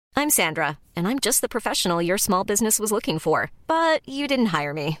I'm Sandra, and I'm just the professional your small business was looking for. But you didn't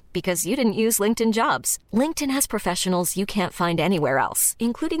hire me because you didn't use LinkedIn Jobs. LinkedIn has professionals you can't find anywhere else,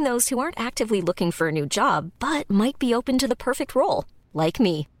 including those who aren't actively looking for a new job, but might be open to the perfect role, like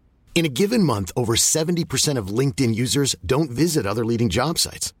me. In a given month, over 70% of LinkedIn users don't visit other leading job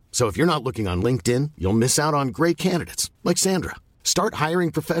sites. So if you're not looking on LinkedIn, you'll miss out on great candidates like Sandra. Start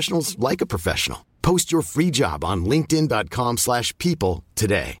hiring professionals like a professional. Post your free job on linkedin.com/people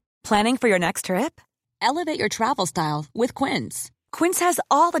today. Planning for your next trip? Elevate your travel style with Quince. Quince has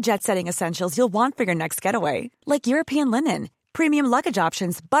all the jet-setting essentials you'll want for your next getaway, like European linen, premium luggage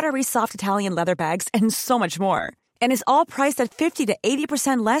options, buttery soft Italian leather bags, and so much more. And is all priced at 50 to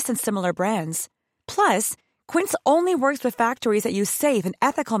 80% less than similar brands. Plus, Quince only works with factories that use safe and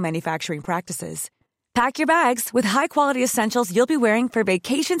ethical manufacturing practices. Pack your bags with high-quality essentials you'll be wearing for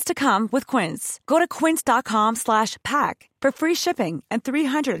vacations to come with Quince. Go to quince.com/pack for free shipping and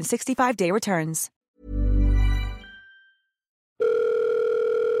 365-day returns.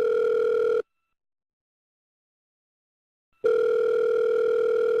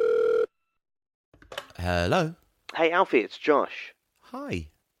 Hello. Hey, Alfie, it's Josh. Hi,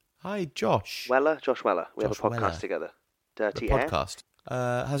 Josh. Josh Weller. We have a podcast Weller. together. Dirty The Air. podcast.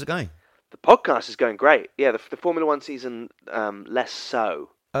 How's it going? The podcast is going great. Yeah, the Formula One season, less so.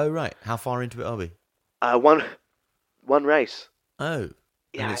 Oh, right. How far into it are we? One race. Oh,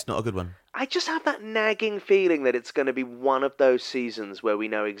 Yeah. and it's not a good one. I just have that nagging feeling that it's going to be one of those seasons where we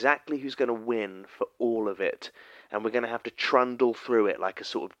know exactly who's going to win for all of it, and we're going to have to trundle through it like a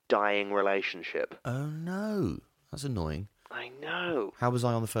sort of dying relationship. Oh, no. That's annoying. I know. How was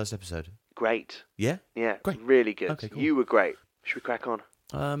I on the first episode? Great. Yeah? Yeah, Great. really good. Okay, cool. You were great. Should we crack on?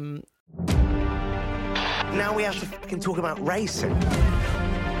 Now we have to fucking talk about racing.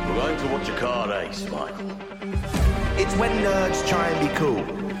 We're going to watch a car race, Michael. It's when nerds try and be cool.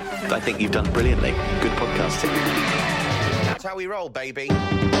 I think you've done brilliantly. Good podcasting. That's how we roll, baby.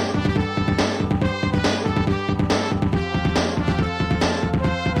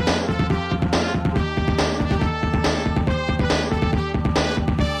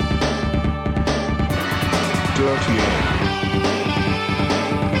 Dirty Air.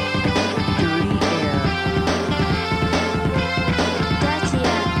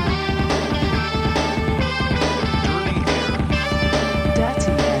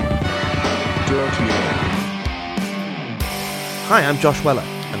 Hi, I'm Josh Weller.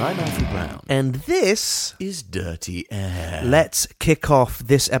 And I'm Alfie Brown. And this is Dirty Air. Let's kick off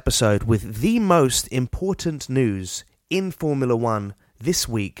this episode with the most important news in Formula One this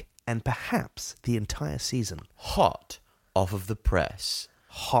week and perhaps the entire season. Hot off of the press.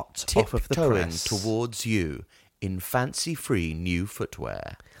 Hot off of the Tiptoeing press. towards you in fancy-free new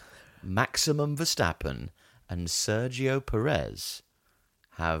footwear. Maximum Verstappen and Sergio Perez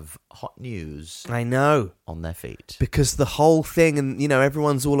have hot news I know. on their feet. Because the whole thing, and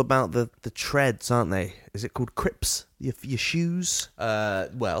everyone's all about the treads, aren't they? Is it called Crips? Your shoes?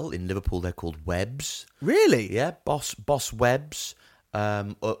 Well, in Liverpool they're called Webs. Really? Yeah, Boss Webs,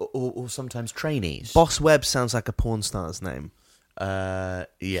 or sometimes trainees. Boss Webb sounds like a porn star's name.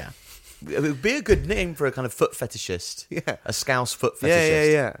 Yeah. It would be a good name for a kind of foot fetishist. Yeah. A Scouse foot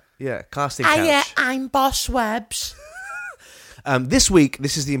fetishist. Yeah. Casting couch. I'm Boss Webs. This week,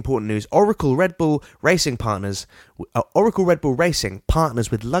 this is the important news. Oracle Red Bull Racing partners with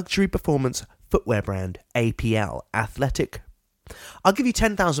luxury performance footwear brand APL Athletic. I'll give you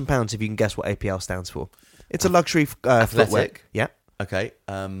 £10,000 if you can guess what APL stands for. It's a luxury footwear. Athletic? Yeah. Okay.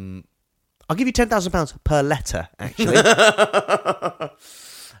 I'll give you £10,000 per letter, actually.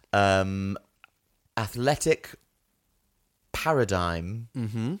 Athletic Paradigm.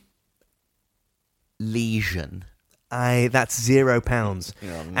 Mm-hmm. Lesion. That's £0. Oh,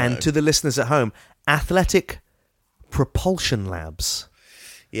 no. And to the listeners at home, Athletic Propulsion Labs.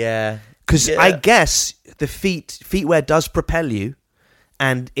 Yeah. Because Yeah. I guess the feetwear does propel you,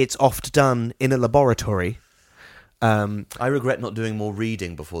 and it's oft done in a laboratory. I regret not doing more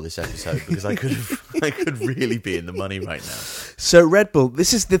reading before this episode because I could really be in the money right now. So Red Bull,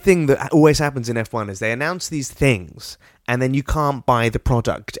 this is the thing that always happens in F1 is they announce these things and then you can't buy the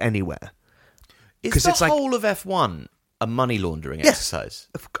product anywhere. Is the whole of F1 a money laundering exercise?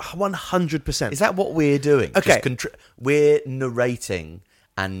 100%. Is that what we're doing? Okay. We're narrating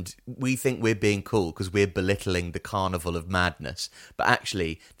and we think we're being cool because we're belittling the carnival of madness. But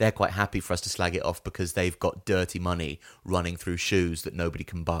actually, they're quite happy for us to slag it off because they've got dirty money running through shoes that nobody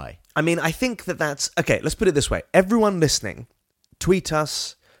can buy. I mean, I think that's... Okay, let's put it this way. Everyone listening, tweet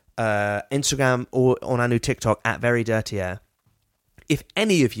us, Instagram, or on our new TikTok, @VeryDirtyAir. If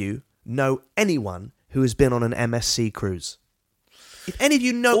any of you know anyone who has been on an MSC cruise. If any of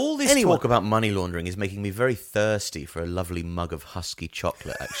you know All this anyone, talk about money laundering is making me very thirsty for a lovely mug of husky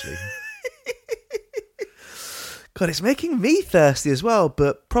chocolate, actually. God, it's making me thirsty as well,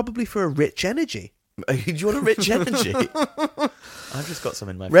 but probably for a rich energy. Do you want a rich energy? I've just got some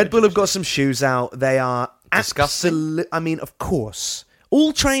in my Red fridge, Bull have actually. got some shoes out. They are Disgusting. I mean, of course.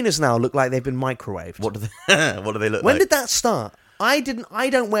 All trainers now look like they've been microwaved. What do they look When like? did that start? I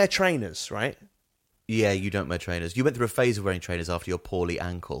don't wear trainers, right? Yeah, you don't wear trainers. You went through a phase of wearing trainers after your poorly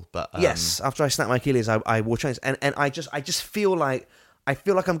ankle, but Yes, after I snapped my Achilles, I wore trainers, and I just feel like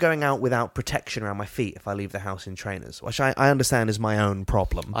I'm going out without protection around my feet if I leave the house in trainers, which I understand is my own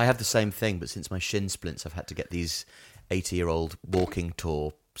problem. I have the same thing, but since my shin splints, I've had to get these 80-year-old walking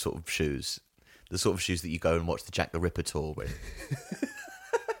tour sort of shoes. The sort of shoes that you go and watch the Jack the Ripper tour with.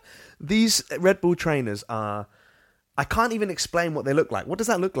 These Red Bull trainers are... I can't even explain what they look like. What does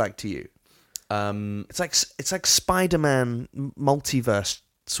that look like to you? It's like Spider-Man multiverse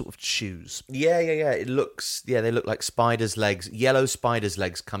sort of shoes. Yeah. They look like spiders' legs, yellow spiders'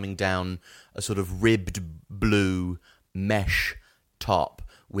 legs coming down a sort of ribbed blue mesh top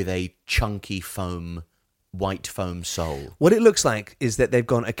with a chunky white foam sole. What it looks like is that they've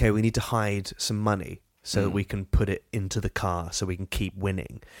gone, okay, we need to hide some money so that we can put it into the car so we can keep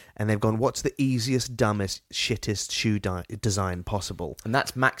winning. And they've gone, what's the easiest, dumbest, shittest shoe design possible? And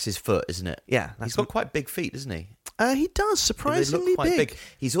that's Max's foot, isn't it? Yeah. He's got quite big feet, doesn't he? He does, They surprisingly look quite big.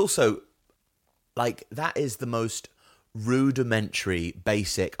 He's also, like, that is the most rudimentary,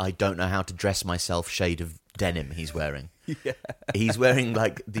 basic, I don't know how to dress myself shade of denim he's wearing. Yeah. He's wearing,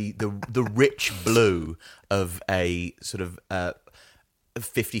 like, the rich blue of a sort of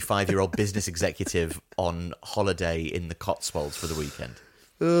 55-year-old business executive on holiday in the Cotswolds for the weekend.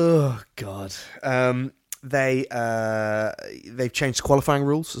 Oh, God. They've changed qualifying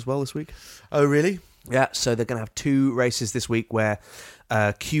rules as well this week. Oh, really? Yeah, so they're going to have 2 races this week where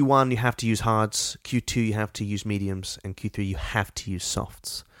Q1 you have to use hards, Q2 you have to use mediums, and Q3 you have to use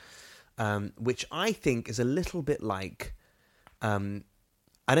softs. Which I think is a little bit like... I don't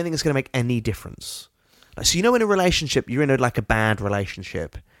think it's going to make any difference. So you know in a relationship, you're in a bad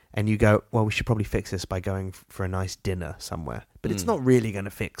relationship, and you go, well, we should probably fix this by going for a nice dinner somewhere. But it's not really going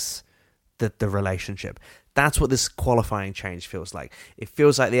to fix the relationship. That's what this qualifying change feels like. It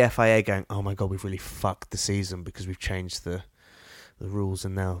feels like the FIA going, oh my God, we've really fucked the season because we've changed the rules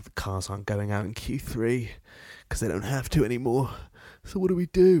and now the cars aren't going out in Q3 because they don't have to anymore. So what do we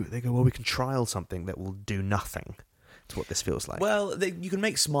do? They go, well, we can trial something that will do nothing. That's what this feels like. Well, you can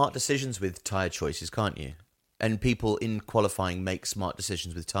make smart decisions with tyre choices, can't you? And people in qualifying make smart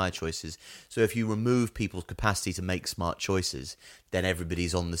decisions with tyre choices. So if you remove people's capacity to make smart choices, then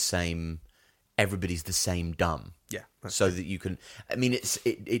everybody's the same dumb. Yeah. So that you can... I mean,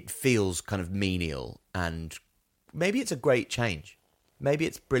 it feels kind of menial, and maybe it's a great change. Maybe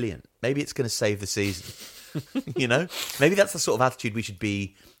it's brilliant. Maybe it's going to save the season. You know? Maybe that's the sort of attitude we should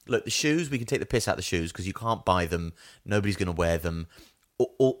be... Look, the shoes, we can take the piss out of the shoes because you can't buy them. Nobody's going to wear them.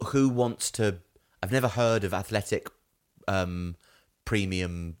 Or who wants to... I've never heard of athletic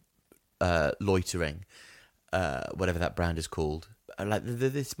premium loitering, whatever that brand is called.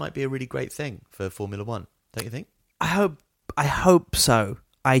 This might be a really great thing for Formula One, don't you think? I hope so.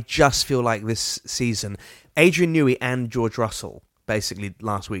 I just feel like this season, Adrian Newey and George Russell basically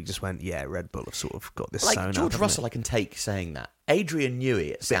last week just went, yeah, Red Bull have sort of got this sewn up. Like George Russell, I can take saying that. Adrian Newey,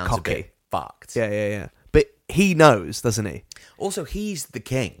 it sounds cocky. a bit fucked. Yeah. But he knows, doesn't he? Also, he's the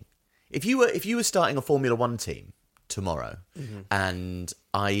king. If you were starting a Formula One team tomorrow, and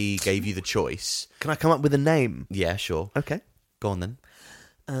I gave you the choice, Can I come up with a name? yeah, sure, Okay. go on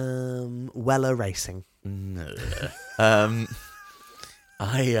then. Weller Racing. No.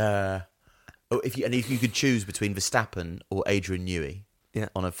 If you could choose between Verstappen or Adrian Newey, Yeah.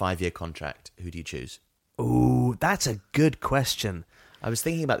 on a 5-year contract, who do you choose? Ooh, that's a good question. I was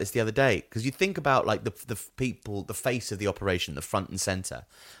thinking about this the other day because you think about like the people, the face of the operation, the front and center,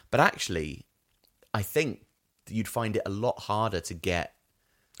 but actually, I think you'd find it a lot harder to get.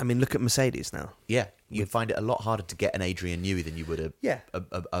 I mean, look at Mercedes now. Yeah, you'd find it a lot harder to get an Adrian Newey than you would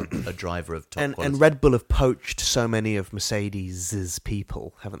a driver of top quality. And Red Bull have poached so many of Mercedes'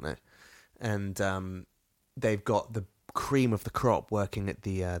 people, haven't they? And they've got the cream of the crop working at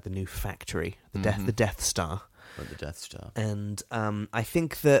the new factory, the Death Star. Or the Death Star. And I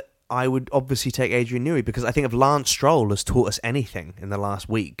think that I would obviously take Adrian Newey because I think if Lance Stroll has taught us anything in the last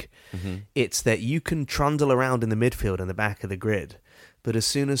week, it's that you can trundle around in the midfield and the back of the grid, but as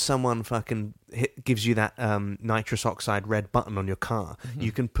soon as someone fucking gives you that nitrous oxide red button on your car,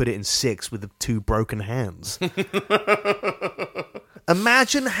 you can put it in 6 with the 2 broken hands.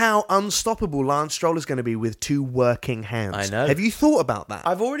 Imagine how unstoppable Lance Stroll is going to be with 2 working hands. I know. Have you thought about that?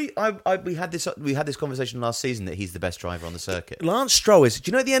 We had this conversation last season that he's the best driver on the circuit. Lance Stroll is. Do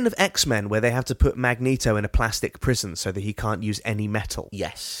you know at the end of X-Men where they have to put Magneto in a plastic prison so that he can't use any metal?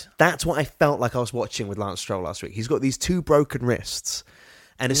 Yes. That's what I felt like I was watching with Lance Stroll last week. He's got these 2 broken wrists,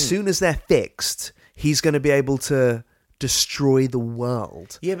 and as soon as they're fixed, he's going to be able to destroy the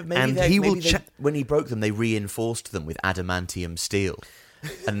world. Yeah, but when he broke them, they reinforced them with adamantium steel,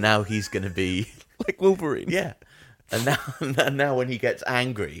 and now he's going to be like Wolverine. Yeah, and now when he gets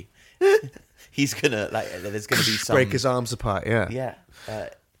angry, he's gonna there's going to be some break his arms apart. Yeah.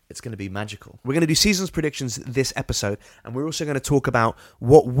 It's going to be magical. We're going to do seasons predictions this episode, and we're also going to talk about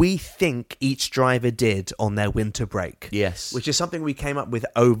what we think each driver did on their winter break. Yes. Which is something we came up with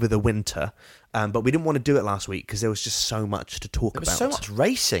over the winter, but we didn't want to do it last week because there was just so much to talk about. There was so much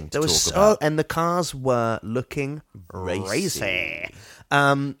racing to talk about. And the cars were looking racy.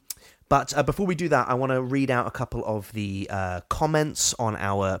 But before we do that, I want to read out a couple of the comments on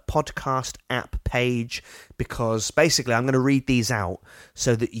our podcast app page, because basically I'm going to read these out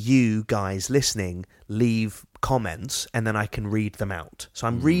so that you guys listening leave comments and then I can read them out. So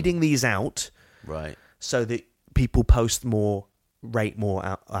I'm reading these out right, so that people post more, rate more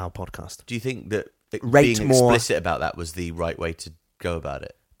our podcast. Do you think that rate being more, explicit about that was the right way to go about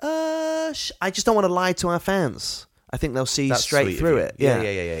it? I just don't want to lie to our fans. I think they'll see That's straight through it.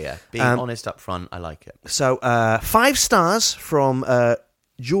 Yeah. Being honest up front, I like it. So, 5 stars from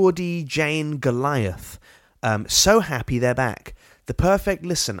Geordie Jane Goliath. So happy they're back. The perfect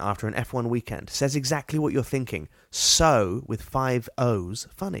listen after an F1 weekend. Says exactly what you're thinking. So, with 5 O's,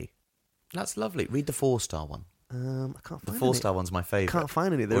 funny. That's lovely. Read the 4-star one. I can't find the 4-star one's my favourite. Can't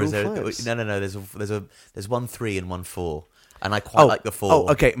find any. They're all 5s. No. There's 1 3 and 1 4. And I quite like the 4. Oh,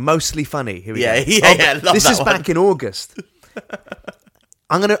 okay. Mostly funny. Here we go. Yeah. This is back in August.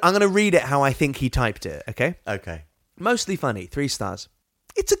 I'm gonna read it how I think he typed it. Okay. Okay. Mostly funny. 3 stars.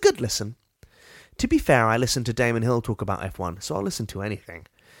 It's a good listen. To be fair, I listened to Damon Hill talk about F1, so I'll listen to anything.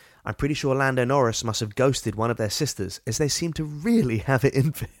 I'm pretty sure Lando Norris must have ghosted one of their sisters, as they seem to really have it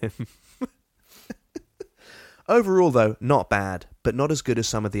in for him. Overall, though, not bad, but not as good as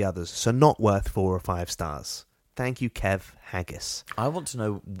some of the others, so not worth 4 or 5 stars. Thank you, Kev Haggis. I want to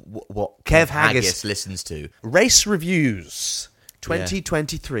know what Kev Haggis listens to. Race Reviews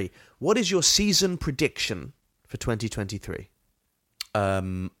 2023. Yeah. What is your season prediction for 2023?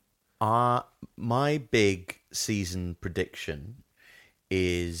 My big season prediction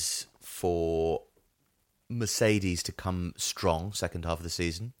is for Mercedes to come strong second half of the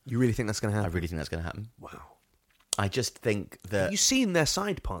season. You really think that's going to happen? I really think that's going to happen. Wow. I just think that... Have you seen their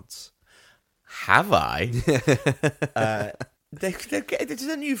side pods? Have I? There's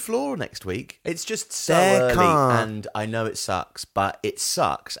a new floor next week. It's just so early, and I know it sucks, but it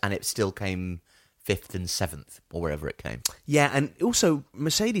sucks, and it still came 5th and 7th, or wherever it came. Yeah, and also,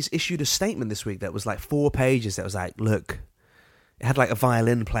 Mercedes issued a statement this week that was like 4 pages that was like, look, it had like a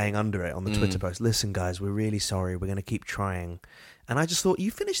violin playing under it on the Twitter post. Listen, guys, we're really sorry. We're going to keep trying. And I just thought,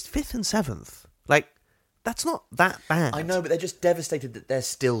 you finished 5th and 7th. Like, that's not that bad. I know, but they're just devastated that they're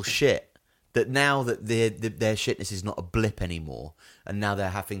still shit. That now that their shitness is not a blip anymore, and now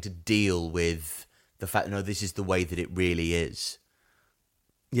they're having to deal with the fact, no, this is the way that it really is.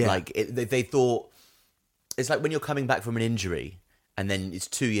 Yeah. Like, they thought... It's like when you're coming back from an injury, and then it's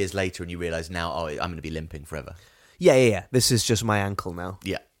 2 years later, and you realise now, I'm going to be limping forever. Yeah. This is just my ankle now.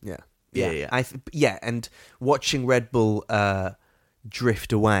 Yeah. Yeah, and watching Red Bull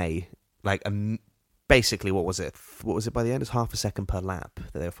drift away, like... Basically, what was it by the end? It's half a second per lap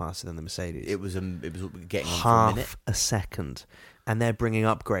that they were faster than the Mercedes. It was getting on half for a minute. A second, and they're bringing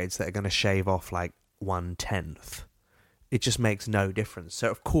upgrades that are going to shave off like 1/10. It just makes no difference. So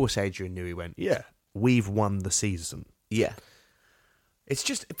of course Adrian Newey went, yeah, we've won the season. Yeah, it's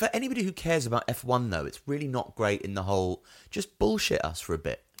just for anybody who cares about F1 though, it's really not great in the whole. Just bullshit us for a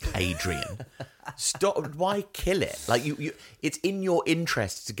bit, Adrian. Stop! Why kill it? Like you, it's in your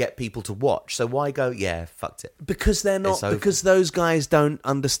interest to get people to watch. So why go? Yeah, fucked it. Because they're not. Because those guys don't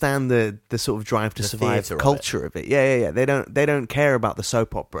understand the sort of drive to survive culture of it. Yeah. They don't care about the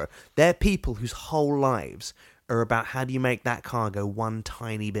soap opera. They're people whose whole lives are about how do you make that car go one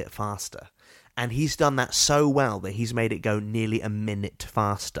tiny bit faster. And he's done that so well that he's made it go nearly a minute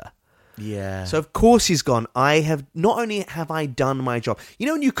faster. Yeah. So of course he's gone. Not only have I done my job. You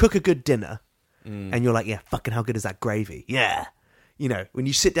know when you cook a good dinner. And you're like, yeah, fucking how good is that gravy? Yeah. You know, when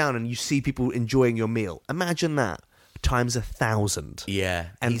you sit down and you see people enjoying your meal, imagine that times 1,000. Yeah.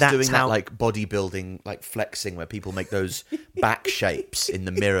 And he's that's doing how... that like bodybuilding, like flexing where people make those back shapes in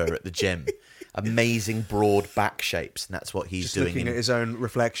the mirror at the gym. amazing broad back shapes, and that's what he's Just doing. looking at his own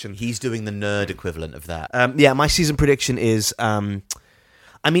reflection. He's doing the nerd equivalent of that. Yeah, my season prediction is...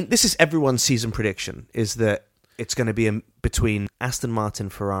 this is everyone's season prediction, is that it's going to be between Aston Martin,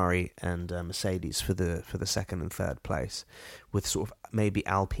 Ferrari, and Mercedes for the second and third place, with sort of maybe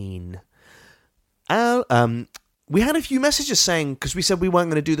Alpine. We had a few messages saying, because we said we weren't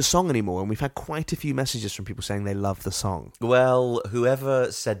going to do the song anymore, and we've had quite a few messages from people saying they love the song. Well,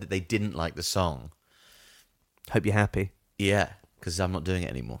 whoever said that they didn't like the song... Hope you're happy. Yeah, because I'm not doing it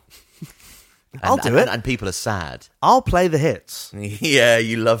anymore. I'll do it. And people are sad. I'll play the hits. Yeah,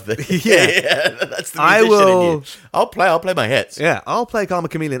 you love the... Yeah. That's the musician in you. I'll play my hits. Yeah, I'll play Karma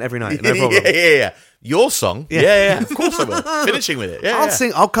Chameleon every night, no problem. Yeah. Your song? Yeah. Of course I will. Finishing with it. Yeah,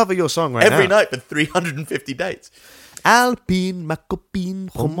 I'll cover your song right every now. night for 350 dates. Alpine, ma copine,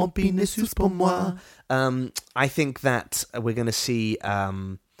 romampine est sus pour moi. I think that we're going to see...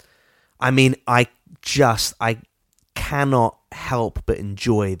 I cannot help but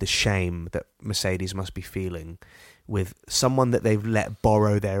enjoy the shame that Mercedes must be feeling with someone that they've let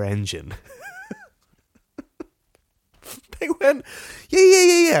borrow their engine. They went,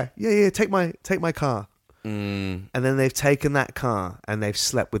 yeah, take my car. And then they've taken that car and they've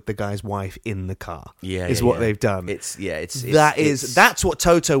slept with the guy's wife in the car. Is what they've done. That's what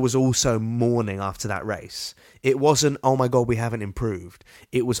Toto was also mourning after that race. It wasn't, oh my God, we haven't improved.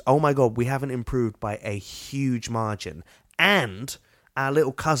 It was, oh my God, we haven't improved by a huge margin. And our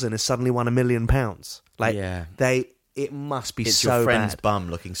little cousin has suddenly won £1 million. It must be it's so your friend's bad.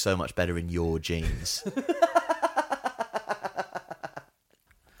 bum looking so much better in your jeans.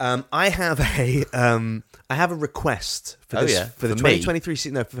 I have a request for the 2023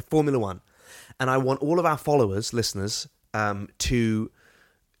 season, no, for Formula One, and I want all of our followers, listeners, to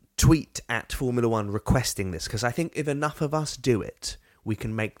tweet at Formula One requesting this, because I think if enough of us do it, we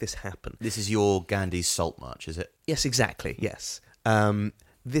can make this happen. This is your Gandhi's Salt March, is it? Yes, exactly. Yes.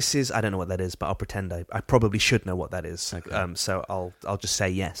 This is, I don't know what that is, but I'll pretend I probably should know what that is. Okay. So I'll just say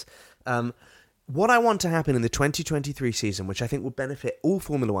yes. What I want to happen in the 2023 season, which I think will benefit all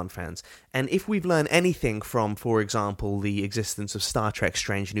Formula One fans, and if we've learned anything from, for example, the existence of Star Trek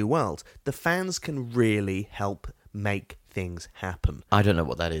Strange New World, the fans can really help make things happen. I don't know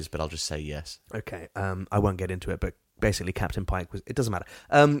what that is, but I'll just say yes. Okay, I won't get into it, but basically Captain Pike was... It doesn't matter.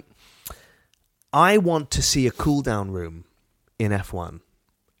 I want to see a cool-down room in F1,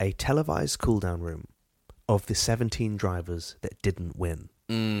 a televised cool-down room of the 17 drivers that didn't win.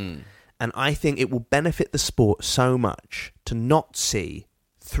 And I think it will benefit the sport so much to not see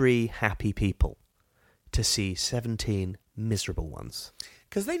 3 happy people, to see 17 miserable ones.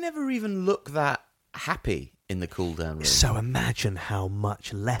 Because they never even look that happy in the cool-down room. So imagine how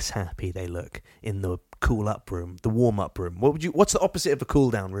much less happy they look in the cool-up room, the warm-up room. What's the opposite of a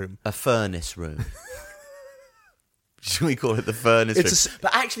cool-down room? A furnace room. Should we call it the furnace room?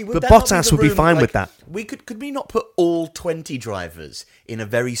 But actually, but Bottas would be fine with that. Could we not put all 20 drivers in a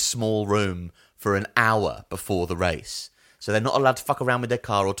very small room for an hour before the race? So they're not allowed to fuck around with their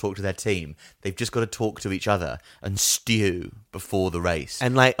car or talk to their team. They've just got to talk to each other and stew before the race.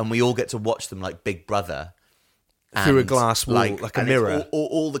 And we all get to watch them like Big Brother. Through a glass wall, like a mirror.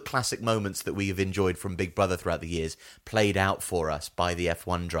 All the classic moments that we have enjoyed from Big Brother throughout the years played out for us by the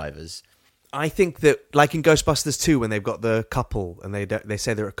F1 drivers. I think that, like in Ghostbusters 2, when they've got the couple, and they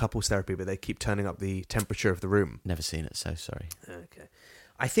say they're at couples therapy, but they keep turning up the temperature of the room. Never seen it, so sorry. Okay.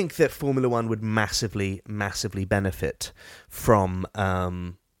 I think that Formula One would massively, massively benefit from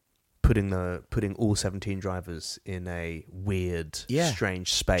putting all 17 drivers in a weird,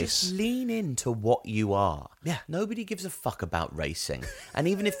 strange space. Just lean into what you are. Yeah. Nobody gives a fuck about racing. And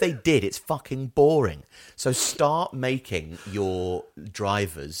even if they did, it's fucking boring. So start making your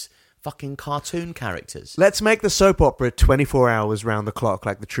drivers fucking cartoon characters. Let's make the soap opera 24 hours round the clock,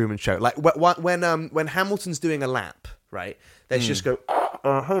 like the Truman Show. Like when Hamilton's doing a lap, right? They just go,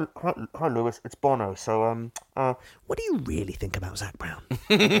 hi Lewis, it's Bono. So what do you really think about Zach Brown?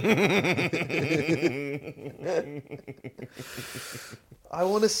 I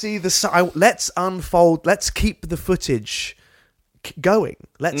want to see let's unfold. Let's keep the footage going.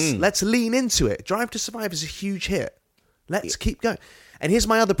 Let's lean into it. Drive to Survive is a huge hit. Let's keep going. And here's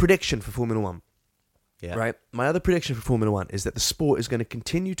my other prediction for Formula One. Yeah. Right? My other prediction for Formula One is that the sport is going to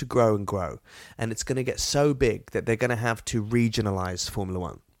continue to grow and grow, and it's going to get so big that they're going to have to regionalize Formula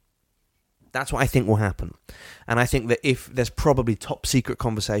One. That's what I think will happen. And I think that if there's probably top secret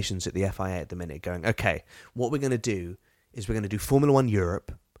conversations at the FIA at the minute going, okay, what we're going to do is we're going to do Formula One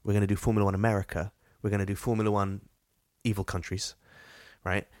Europe, we're going to do Formula One America, we're going to do Formula One evil countries,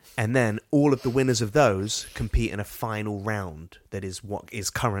 right? And then all of the winners of those compete in a final round that is what is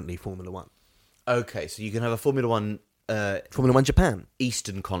currently Formula One. Okay, so you can have a Formula One Formula One Japan.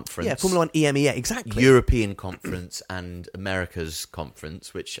 Eastern Conference. Yeah, Formula One EMEA, exactly. European Conference and America's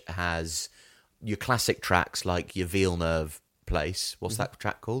Conference, which has your classic tracks like your Villeneuve place. What's that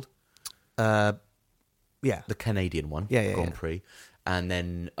track called? Yeah. The Canadian one. Yeah, Grand Prix. And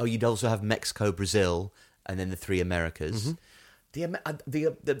then, you'd also have Mexico, Brazil, and then the three Americas.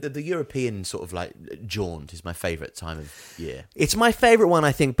 The European sort of like jaunt is my favourite time of year. It's my favourite one,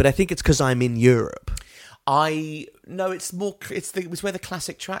 I think, but I think it's because I'm in Europe. No, it's more. It's where the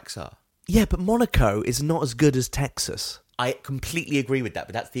classic tracks are. Yeah, but Monaco is not as good as Texas. I completely agree with that,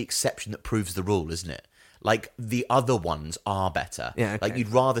 but that's the exception that proves the rule, isn't it? Like the other ones are better. Yeah, okay. Like you'd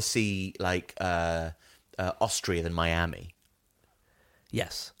rather see like Austria than Miami.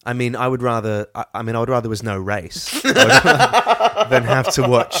 Yes, I mean, I would rather there was no race than have to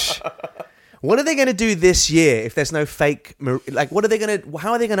watch. What are they going to do this year if there's no fake? Like, how are they going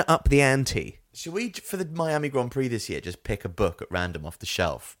to up the ante? Should we, for the Miami Grand Prix this year, just pick a book at random off the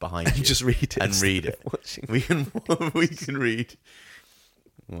shelf behind you? And just read it. And read it. Watching. We can read.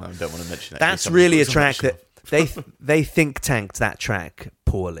 Well, I don't want to mention that. That's really a track that they think tanked that track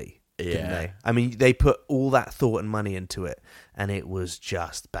poorly. Didn't they? I mean, they put all that thought and money into it, and it was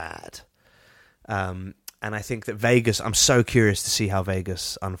just bad. And I think that Vegas, I'm so curious to see how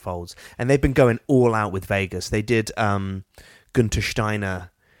Vegas unfolds. And they've been going all out with Vegas. They did Günther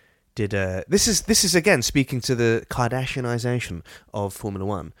Steiner did this is again speaking to the Kardashianization of Formula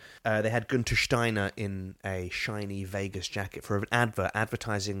One. They had Günther Steiner in a shiny Vegas jacket for an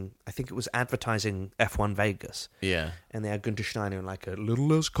advertising. I think it was advertising F1 Vegas. Yeah, and they had Günther Steiner in like a little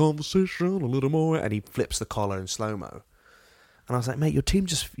less conversation, a little more, and he flips the collar in slow mo. And I was like, mate, your team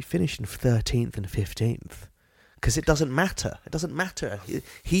just finished in 13th and 15th because it doesn't matter. It doesn't matter.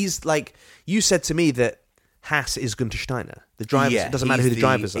 He's like, you said to me that Haas is Günther Steiner. The drivers, it doesn't matter who the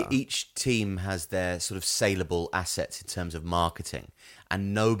drivers are. Each team has their sort of saleable assets in terms of marketing,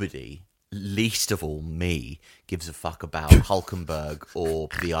 and nobody, least of all me, gives a fuck about Hülkenberg or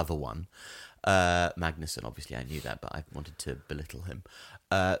the other one. Magnussen, obviously I knew that, but I wanted to belittle him.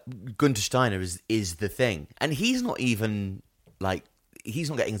 Günther Steiner is the thing, and he's not even like, he's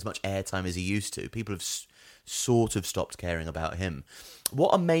not getting as much airtime as he used to. People have sort of stopped caring about him.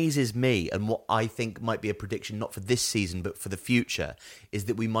 What amazes me, and what I think might be a prediction not for this season but for the future, is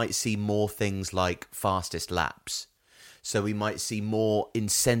that we might see more things like fastest laps. So we might see more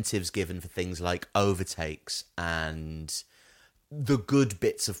incentives given for things like overtakes and the good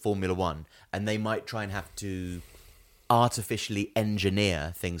bits of Formula One, and they might try and have to artificially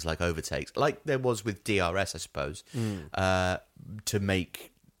engineer things like overtakes, like there was with DRS, I suppose, to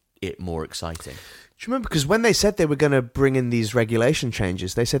make it more exciting. Do you remember? Because when they said they were going to bring in these regulation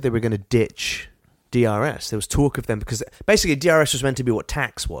changes, they said they were going to ditch DRS. There was talk of them, because basically DRS was meant to be what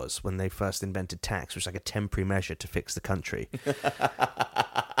tax was when they first invented tax, which was like a temporary measure to fix the country.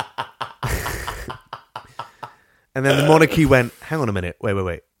 And then the monarchy went, hang on a minute,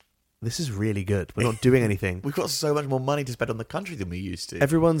 wait. This is really good. We're not doing anything. We've got so much more money to spend on the country than we used to.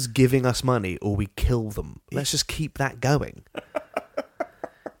 Everyone's giving us money or we kill them. Let's just keep that going.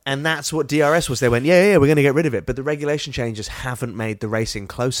 And that's what DRS was. They went, yeah, we're going to get rid of it. But the regulation changes haven't made the racing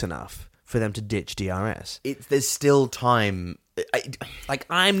close enough for them to ditch DRS. There's still time.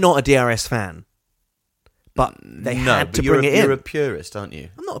 I'm not a DRS fan. But they had to bring it in. You're a purist, aren't you?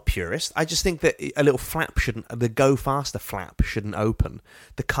 I'm not a purist. I just think that a little flap the go faster flap shouldn't open.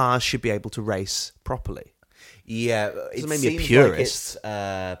 The cars should be able to race properly. Yeah, it seems seems a purist. like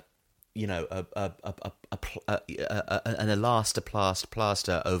it's, an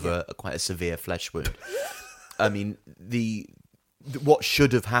elastoplast over quite a severe flesh wound. I mean, what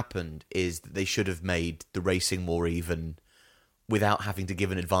should have happened is that they should have made the racing more even, without having to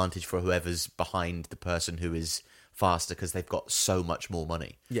give an advantage for whoever's behind the person who is faster, because they've got so much more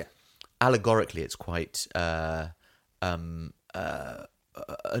money. Yeah. Allegorically, it's quite an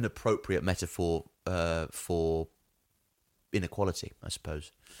appropriate metaphor for inequality, I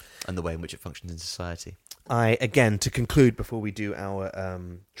suppose, and the way in which it functions in society. Again, to conclude before we do our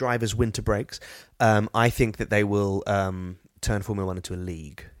drivers' winter breaks, I think that they will turn Formula One into a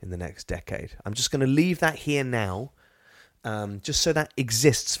league in the next decade. I'm just going to leave that here now. Just so that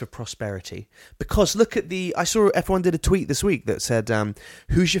exists for prosperity. Because look at I saw F1 did a tweet this week that said,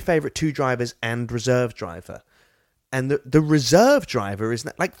 who's your favourite two drivers and reserve driver? And the reserve driver is,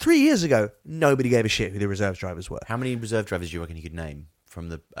 like 3 years ago, nobody gave a shit who the reserve drivers were. How many reserve drivers do you reckon you could name from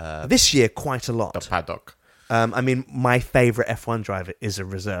the... this year, quite a lot. The paddock. I mean, my favourite F1 driver is a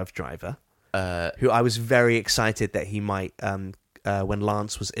reserve driver, who I was very excited that he might, when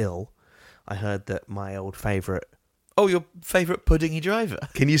Lance was ill, I heard that my old favourite Oh, your favourite puddingy driver?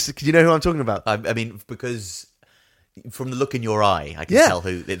 Can you know who I'm talking about? I mean, because from the look in your eye, I can Yeah. tell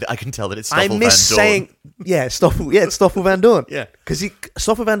I can tell that it's Stoffel I miss Van Dorn. saying, Stoffel. Yeah, it's Stoffel Van Dorn. Yeah. Because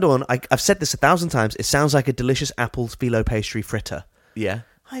Stoffel Van Dorn, I've said this 1,000 times. It sounds like a delicious apple phyllo pastry fritter. Yeah.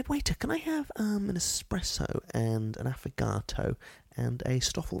 Hi, waiter, can I have an espresso and an affogato and a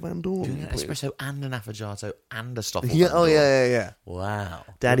Stoffel Van Dorn? Doing an please? espresso and an affogato and a Stoffel Yeah. Van Oh, Dorn. yeah. Wow.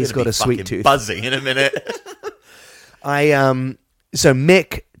 Daddy's We're gonna got a be sweet fucking tooth. Buzzing in a minute. So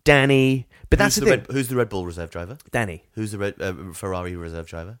Mick, Danny, but that's the thing. Who's the Red Bull reserve driver? Danny, Who's the Ferrari reserve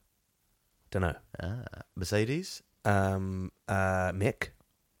driver? don't know. Mercedes? Mick,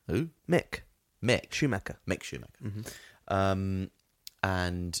 Who? Mick Mick. Schumacher. Mick Schumacher. Mm-hmm.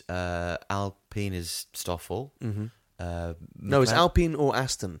 And Alpine is Stoffel. Mm-hmm. No, it's Alpine or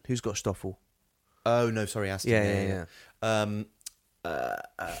Aston. Who's got Stoffel? Oh, no, sorry, Aston. Yeah.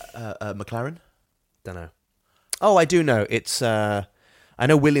 McLaren? Don't know. Oh, I do know. It's I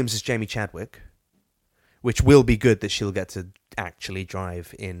know Williams is Jamie Chadwick, which will be good that she'll get to actually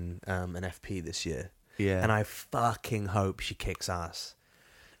drive in an FP this year. Yeah. And I fucking hope she kicks ass.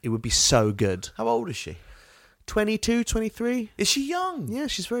 It would be so good. How old is she? 22, 23? Is she young? Yeah,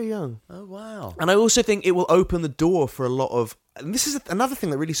 she's very young. Oh, wow. And I also think it will open the door for a lot of... And this is another thing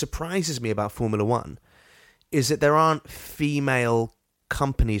that really surprises me about Formula One, is that there aren't female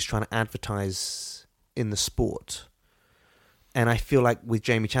companies trying to advertise in the sport. And I feel like with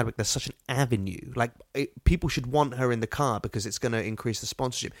Jamie Chadwick, there's such an avenue. Like, people should want her in the car because it's going to increase the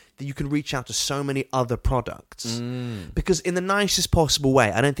sponsorship. That you can reach out to so many other products. Because in the nicest possible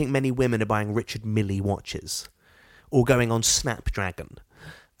way, I don't think many women are buying Richard Mille watches or going on Snapdragon.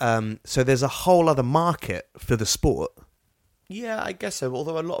 So there's a whole other market for the sport. Yeah, I guess so.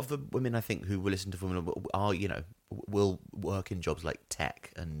 Although a lot of the women, I think, who will listen to Formula One are, will work in jobs like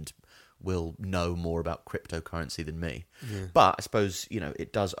tech and will know more about cryptocurrency than me. Yeah. But I suppose,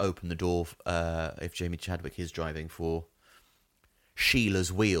 it does open the door if Jamie Chadwick is driving for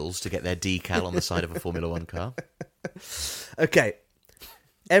Sheila's Wheels to get their decal on the side of a Formula One car. Okay.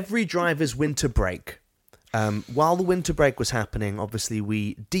 Every driver's winter break. While the winter break was happening, obviously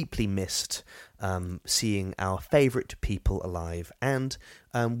we deeply missed seeing our favourite people alive, and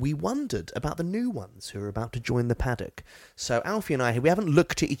we wondered about the new ones who are about to join the paddock. So Alfie and I, we haven't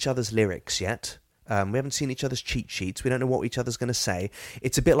looked at each other's lyrics yet. We haven't seen each other's cheat sheets. We don't know what each other's going to say.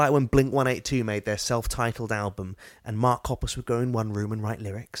 It's a bit like when Blink-182 made their self-titled album, and Mark Hoppus would go in one room and write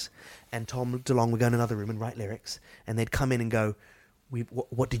lyrics, and Tom DeLonge would go in another room and write lyrics, and they'd come in and go,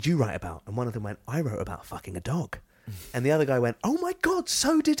 what did you write about? And one of them went, I wrote about fucking a dog. And the other guy went, oh my God,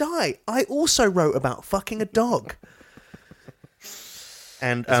 so did I. I also wrote about fucking a dog.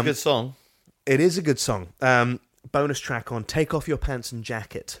 And it's a good song. It is a good song. Bonus track on Take Off Your Pants and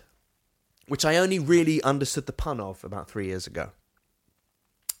Jacket, which I only really understood the pun of about 3 years ago.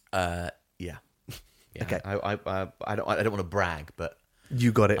 Yeah. Okay. I don't want to brag, but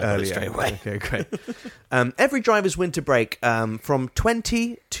you got it I got earlier. it straight away. Okay, great. Every driver's winter break from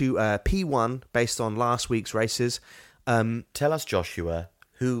 20 to P1 based on last week's races. Tell us, Joshua,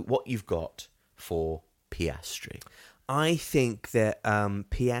 what you've got for Piastri. I think that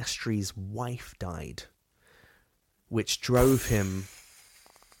Piastri's wife died, which drove him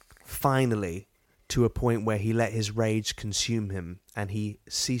finally to a point where he let his rage consume him, and he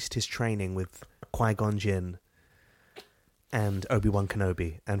ceased his training with Qui-Gon Jinn and Obi-Wan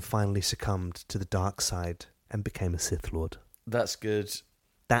Kenobi, and finally succumbed to the dark side and became a Sith Lord. That's good.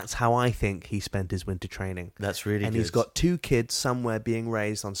 That's how I think he spent his winter training. That's really good. And he's got 2 kids somewhere being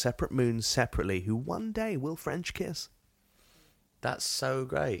raised on separate moons separately who one day will French kiss. That's so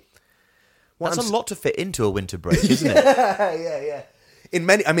great. What That's a lot to fit into a winter break, isn't it? Yeah.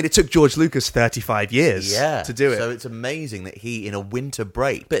 It took George Lucas 35 years to do it. So it's amazing that he, in a winter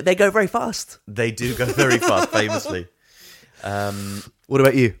break... But they go very fast. They do go very fast, famously. What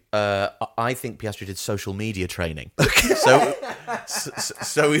about you? I think Piastri did social media training. Okay.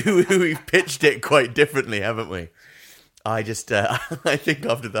 So we've pitched it quite differently, haven't we? I think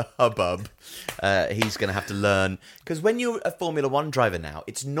after the hubbub, he's going to have to learn. Because when you're a Formula One driver now,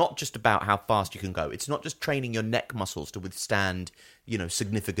 it's not just about how fast you can go. It's not just training your neck muscles to withstand,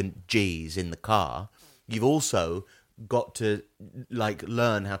 significant G's in the car. You've also got to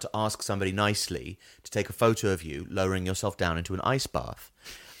learn how to ask somebody nicely to take a photo of you lowering yourself down into an ice bath,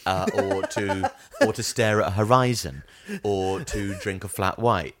 or to stare at a horizon, or to drink a flat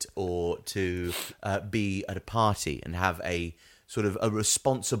white, or to be at a party and have a sort of a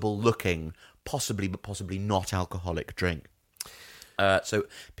responsible looking, possibly but possibly not alcoholic drink. So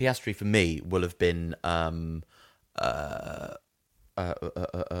Piastri for me will have been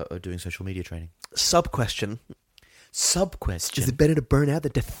doing social media training. Sub question. Sub-question. Is it better to burn out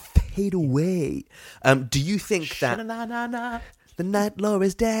than to fade away? Do you think that the night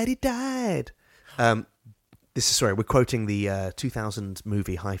Laura's daddy died? We're quoting the 2000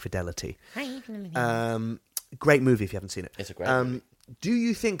 movie High Fidelity. Great movie if you haven't seen it. It's a great movie. Do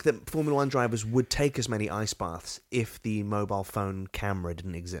you think that Formula One drivers would take as many ice baths if the mobile phone camera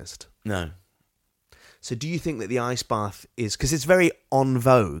didn't exist? No. So do you think that the ice bath is... Because it's very en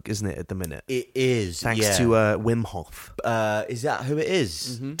vogue, isn't it, at the minute? It is, Thanks to Wim Hof. Is that who it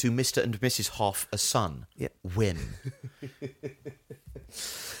is? Mm-hmm. To Mr. and Mrs. Hoff, a son. Yeah. Wim.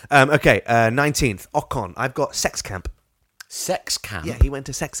 Okay, 19th, Ocon. I've got sex camp. Sex camp? Yeah, he went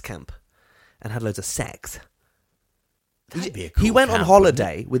to sex camp and had loads of sex. That'd be a cool He went on camp,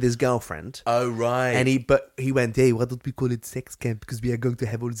 holiday with his girlfriend. Oh, right. And he went, hey, why don't we call it sex camp? Because we are going to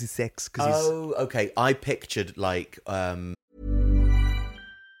have all this sex. Oh, okay. I pictured, like...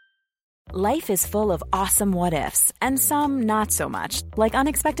 Life is full of awesome what-ifs, and some not so much, like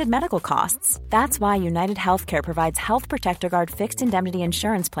unexpected medical costs. That's why United Healthcare provides Health Protector Guard fixed indemnity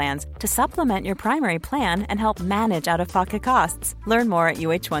insurance plans to supplement your primary plan and help manage out-of-pocket costs. Learn more at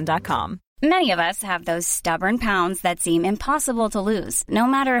UH1.com. Many of us have those stubborn pounds that seem impossible to lose, no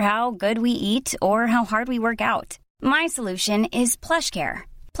matter how good we eat or how hard we work out. My solution is PlushCare.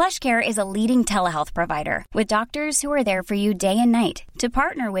 PlushCare is a leading telehealth provider with doctors who are there for you day and night to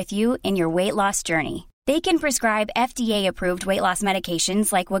partner with you in your weight loss journey. They can prescribe FDA-approved weight loss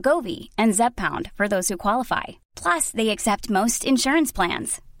medications like Wegovy and Zepbound for those who qualify. Plus, they accept most insurance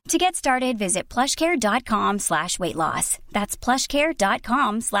plans. To get started, visit plushcare.com/weightloss. That's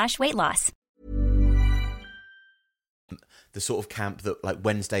plushcare.com/weightloss. The sort of camp that like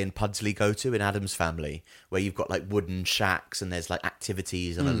Wednesday and Pudsley go to in Addams Family, where you've got like wooden shacks and there's like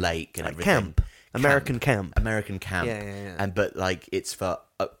activities on a lake and like everything. American camp. Yeah. And but like it's for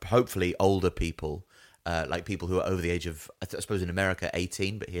hopefully older people. Like people who are over the age of, I suppose in America,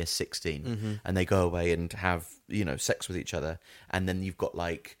 18, but here 16. Mm-hmm. And they go away and have, sex with each other. And then you've got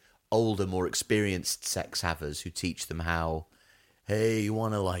like older, more experienced sex havers who teach them how, hey, you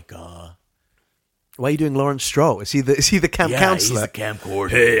want to like... Why are you doing Lawrence Stroll? Is he the camp counselor? He's the camp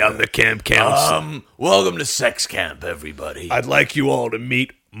coordinator. Hey, I'm the camp counselor. Welcome to sex camp, everybody. I'd like you all to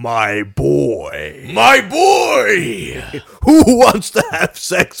meet my boy. My boy! Who wants to have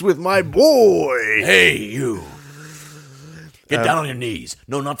sex with my boy? Hey, you. Get down on your knees.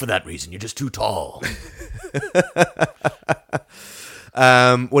 No, not for that reason. You're just too tall.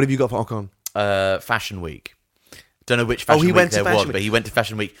 What have you got for Ocon? Fashion Week. Don't know which Fashion Week there was, but he went to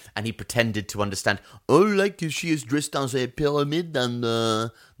Fashion Week and he pretended to understand. Oh, like she is dressed as a pyramid, and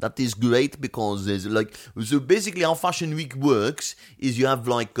that is great because there's like. So basically, how Fashion Week works is you have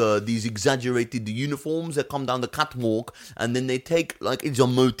like these exaggerated uniforms that come down the catwalk, and then they take like it's a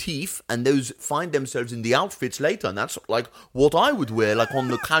motif, and those find themselves in the outfits later, and that's like what I would wear, like on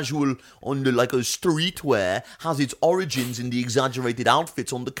the casual, on the like a streetwear has its origins in the exaggerated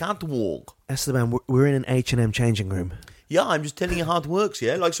outfits on the catwalk. Esteban, we're in an H&M changing room. Yeah, I'm just telling you how it works,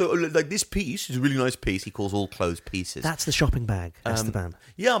 yeah? Like, so, like, this piece is a really nice piece. He calls all clothes pieces. That's the shopping bag, Esteban.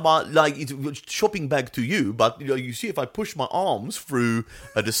 Yeah, but, like, it's a shopping bag to you, but, you see if I push my arms through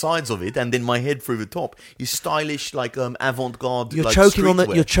the sides of it and then my head through the top, it's stylish, like, avant-garde, You're like, choking on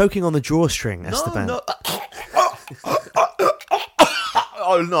streetwear. You're choking on the drawstring, Esteban. No.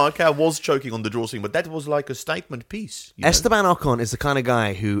 Oh, no, okay, I was choking on the drawstring, but that was like a statement piece. Esteban Ocon is the kind of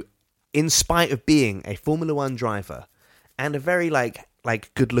guy who, in spite of being a Formula One driver and a very like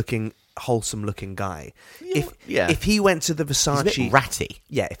good-looking, wholesome-looking guy, if he went to the Versace, he's a bit ratty.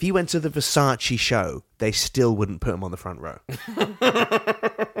 Yeah, if he went to the Versace show, they still wouldn't put him on the front row.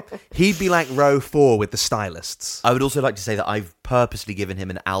 He'd be like row 4 with the stylists. I would also like to say that I've purposely given him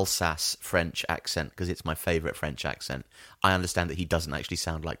an Alsace French accent because it's my favourite French accent. I understand that he doesn't actually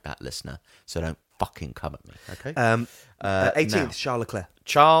sound like that, listener, so don't fucking come at me, okay? 18th, now, Charles Leclerc.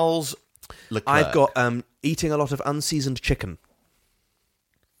 Charles Leclerc. I've got eating a lot of unseasoned chicken.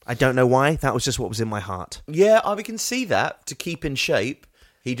 I don't know why. That was just what was in my heart. Yeah, we can see that. To keep in shape,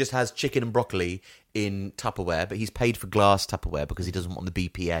 he just has chicken and broccoli in Tupperware, but he's paid for glass Tupperware because he doesn't want the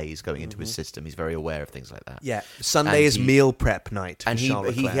BPAs going into his system. He's very aware of things like that. Yeah, Sunday is meal prep night. And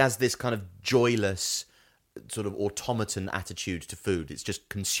he has this kind of joyless sort of automaton attitude to food. It's just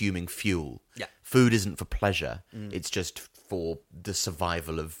consuming fuel. Yeah. Food isn't for pleasure. It's just for the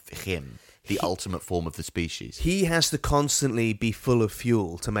survival of him, the ultimate form of the species. He has to constantly be full of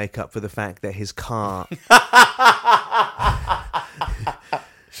fuel to make up for the fact that his car...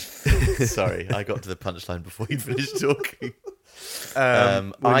 Sorry, I got to the punchline before he'd finished talking.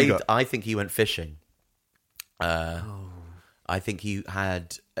 I think he went fishing. I think he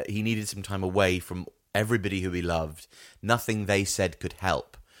needed some time away from everybody who he loved. Nothing they said could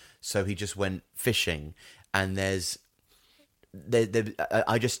help. So he just went fishing, and I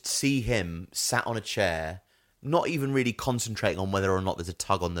just see him sat on a chair, not even really concentrating on whether or not there's a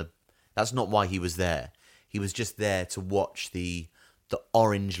tug on the... That's not why he was there. He was just there to watch the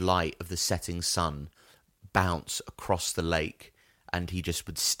orange light of the setting sun bounce across the lake, and he just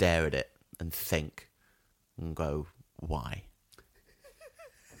would stare at it and think and go, why?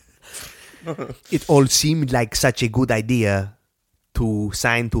 It all seemed like such a good idea to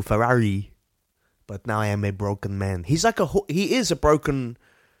sign to Ferrari, but now I am a broken man. He's like he is a broken...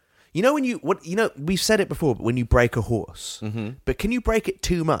 You know we've said it before, but when you break a horse, but can you break it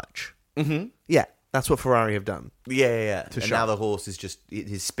too much? Mm-hmm. Yeah, that's what Ferrari have done. Yeah. And now the horse is just...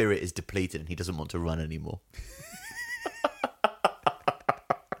 His spirit is depleted and he doesn't want to run anymore.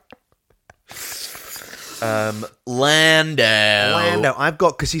 Lando. I've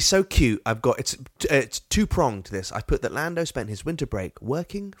got, because he's so cute, I've got, it's two-pronged to this. I put that Lando spent his winter break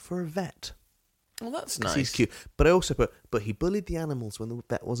working for a vet. Well, that's nice. He's cute. But I also put, but he bullied the animals when the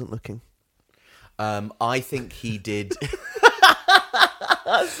vet wasn't looking. I think he did...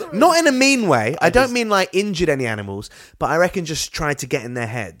 Not in a mean way. I don't mean like injured any animals, but I reckon just tried to get in their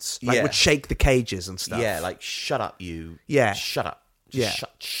heads. Like would shake the cages and stuff. Yeah, like, shut up, you. Yeah. Shut up.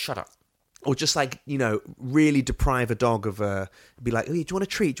 Shut up. Or just like, really deprive a dog of be like, oh, do you want a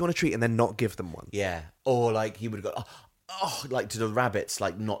treat? Do you want a treat? And then not give them one. Yeah. Or like he would go, like to the rabbits,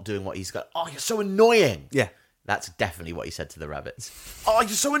 like not doing what he's got. Oh, you're so annoying. Yeah. That's definitely what he said to the rabbits. Oh, you're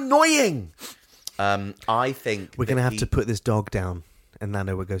so annoying. I think we're going to have to put this dog down. And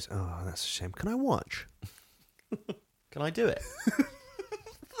Lando goes, oh, that's a shame. Can I watch? Can I do it?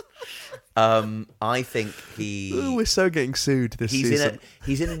 I think he... Ooh, we're so getting sued this season.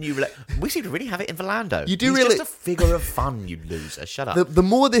 He's in a new... We seem to really have it in for Lando. You do he's really... just a figure of fun, you loser. Shut up. The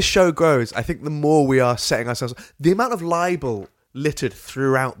more this show grows, I think the more we are setting ourselves... The amount of libel littered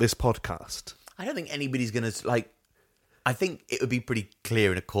throughout this podcast. I don't think anybody's going to... I think it would be pretty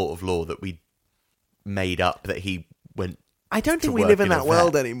clear in a court of law that we made up that he went... I don't think we live in that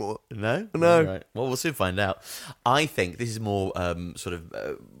world anymore. No? No. Right. Well, we'll soon find out. I think this is more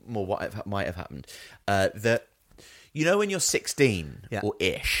more what might have happened. That, when you're 16 or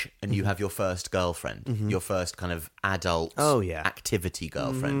ish and you have your first girlfriend, your first kind of adult activity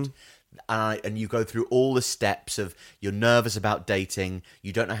girlfriend, and you go through all the steps of you're nervous about dating,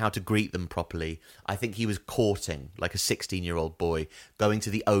 you don't know how to greet them properly. I think he was courting like a 16-year-old boy, going to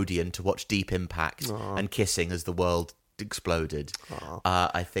the Odeon to watch Deep Impact and kissing as the world exploded.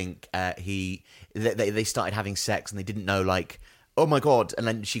 I think they started having sex and they didn't know, like, oh my god, and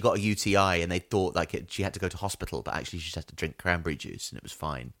then she got a UTI and they thought like she had to go to hospital, but actually she just had to drink cranberry juice and it was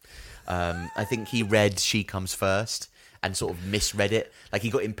fine. I think he read She Comes First and sort of misread it, like he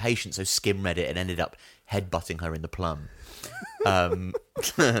got impatient, so skim read it and ended up headbutting her in the plum.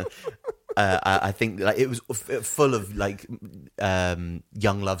 I think like it was full of like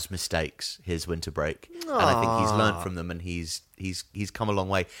young love's mistakes, his winter break. And I think he's learned from them, and he's come a long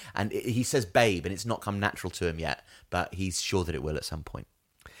way. And he says babe, and it's not come natural to him yet, but he's sure that it will at some point.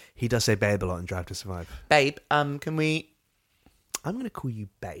 He does say babe a lot in Drive to Survive. Babe, can we... I'm going to call you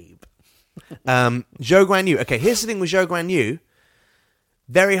babe. Zhou Guanyu. Okay, here's the thing with Zhou Guanyu.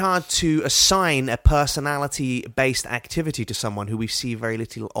 Very hard to assign a personality-based activity to someone who we see very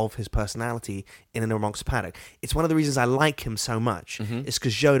little of his personality in and amongst the paddock. It's one of the reasons I like him so much. It's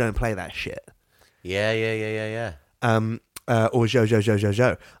because Zhou don't play that shit. Yeah. Or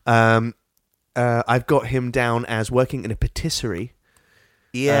Zhou. I've got him down as working in a patisserie.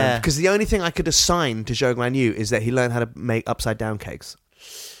 Yeah. Because the only thing I could assign to Zhou Guanyu is that he learned how to make upside-down cakes.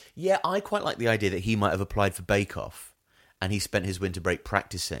 Yeah, I quite like the idea that he might have applied for Bake Off. And he spent his winter break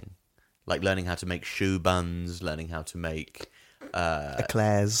practicing, like learning how to make choux buns, learning how to make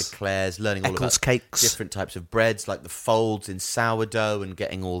eclairs, learning all about cakes, different types of breads, like the folds in sourdough, and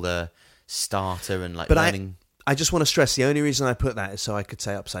getting all the starter and like but learning. I just want to stress the only reason I put that is so I could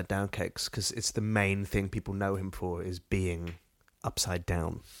say upside down cakes, because it's the main thing people know him for, is being upside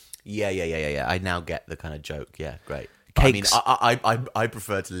down. Yeah. I now get the kind of joke. Yeah, great. Cakes. I mean, I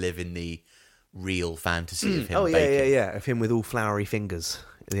prefer to live in the real fantasy of him baking. Yeah, of him with all flowery fingers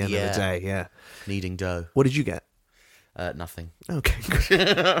at the end of the day, yeah. Kneading dough. What did you get? Nothing. Okay, good.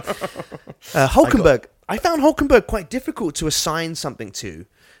 Hulkenberg. I found Hulkenberg quite difficult to assign something to.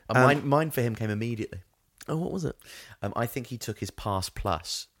 Mine for him came immediately. Oh, what was it? I think he took his Pass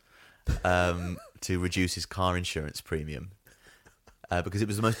Plus to reduce his car insurance premium. because it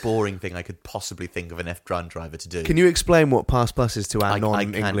was the most boring thing I could possibly think of an F1 driver to do. Can you explain what Pass Plus is to our I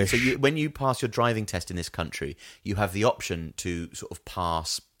non-English? can. So when you pass your driving test in this country, you have the option to sort of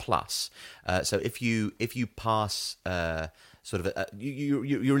pass plus. So if you pass you're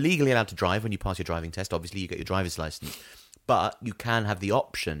legally allowed to drive when you pass your driving test. Obviously, you get your driver's license, but you can have the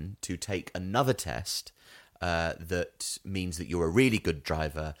option to take another test. That means that you're a really good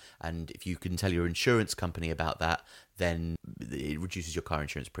driver, and if you can tell your insurance company about that, then it reduces your car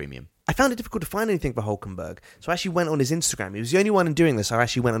insurance premium. I found it difficult to find anything for Hulkenberg, so I actually went on his Instagram. He was the only one in doing this. I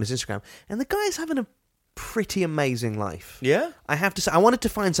actually went on his Instagram, and the guy's having a pretty amazing life. Yeah? I have to say, I wanted to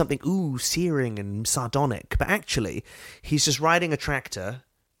find something, searing and sardonic, but actually, he's just riding a tractor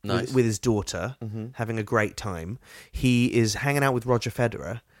with his daughter, having a great time. He is hanging out with Roger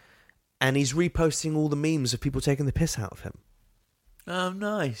Federer, and he's reposting all the memes of people taking the piss out of him. Oh,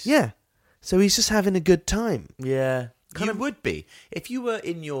 nice. Yeah. So he's just having a good time. Yeah. You would be. If you were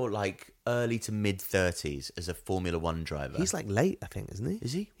in your early to mid 30s as a Formula 1 driver. He's late, I think, isn't he?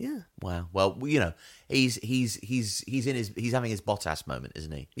 Is he? Yeah. Wow. Well, he's having his Bottas moment,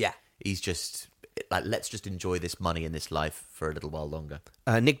 isn't he? Yeah. He's just let's just enjoy this money in this life for a little while longer.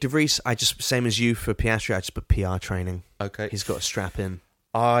 Nick De Vries, same as you for Piastri, I just put PR training. Okay. He's got a strap in.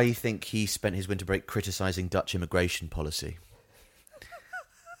 I think he spent his winter break criticising Dutch immigration policy.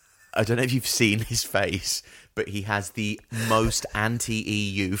 I don't know if you've seen his face, but he has the most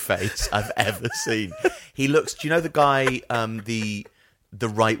anti-EU face I've ever seen. He looks... Do you know the guy, the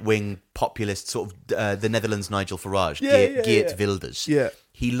right-wing populist, sort of the Netherlands Nigel Farage, Geert Wilders? Yeah.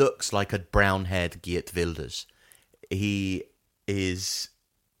 He looks like a brown-haired Geert Wilders. He is...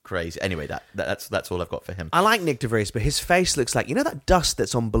 crazy. Anyway, that's all I've got for him. I like Nick De Vries, but his face looks like, that dust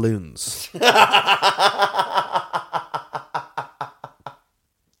that's on balloons.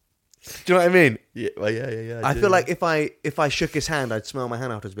 Do you know what I mean? Yeah, well, yeah. I feel like if I shook his hand, I'd smell my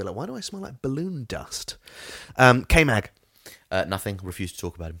hand afterwards and be like, why do I smell like balloon dust? K-Mag. Nothing. Refuse to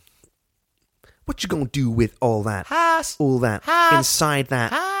talk about him. What you gonna do with all that? Haas. All that. Haas. Inside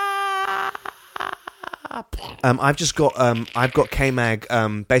that. I've got K-Mag.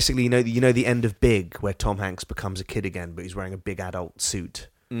 Basically, you know the end of Big, where Tom Hanks becomes a kid again, but he's wearing a big adult suit.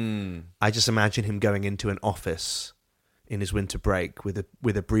 I just imagine him going into an office in his winter break with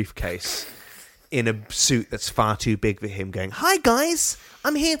a briefcase in a suit that's far too big for him, going, "Hi guys,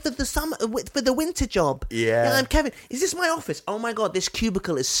 I'm here for the winter job. Yeah, I'm Kevin. Is this my office? Oh my god, this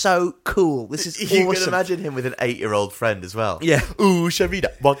cubicle is so cool. This is awesome." You can imagine him with an 8-year-old friend as well. Yeah. Ooh,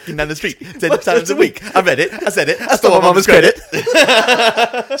 Sharida, walking down the street 10 times a week. I read it. I said it. I stole my mama's credit.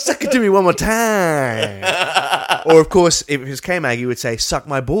 Suck it to me one more time. Or of course, if it was K-Mag, he would say, "Suck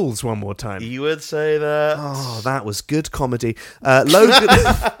my balls one more time." You would say that. Oh, that was good comedy.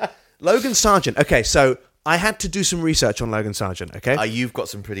 Logan Sargent. Okay, so I had to do some research on Logan Sargent, okay? You've got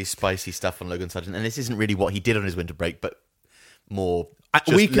some pretty spicy stuff on Logan Sargent, and this isn't really what he did on his winter break, but more...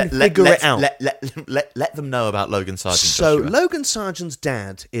 we can figure it out. Let them know about Logan Sargent. So, Joshua. Logan Sargent's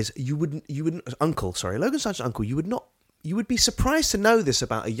dad is... Logan Sargent's uncle, you would be surprised to know this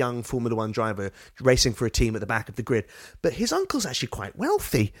about a young Formula 1 driver racing for a team at the back of the grid, but his uncle's actually quite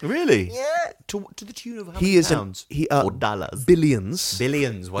wealthy. Really? Yeah. To the tune of how many pounds? Or dollars? Billions.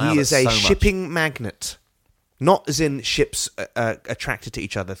 Billions, wow. He is a so shipping magnate. Not as in ships attracted to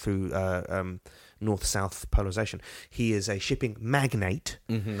each other through north-south polarization. He is a shipping magnate.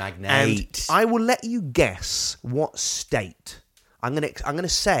 Magnate. And I will let you guess what state. I'm gonna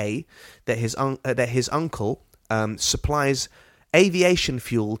say that his uncle supplies aviation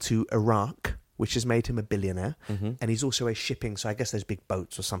fuel to Iraq, which has made him a billionaire, and he's also a shipping. So I guess there's big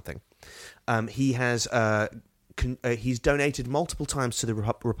boats or something. He has he's donated multiple times to the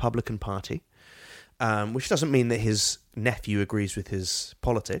Republican Party, which doesn't mean that his nephew agrees with his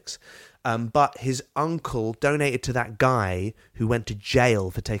politics. But his uncle donated to that guy who went to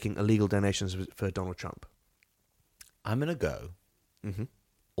jail for taking illegal donations for Donald Trump. I'm gonna go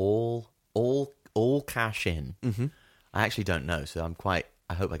all cash in. I actually don't know, so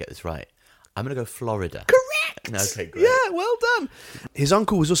I hope I get this right. I'm gonna go Florida. Correct. Okay, great. Yeah, well done. His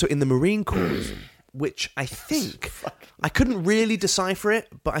uncle was also in the Marine Corps, which I think I couldn't really decipher it,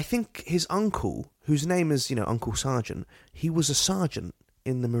 but I think his uncle, whose name is Uncle Sargent, he was a sergeant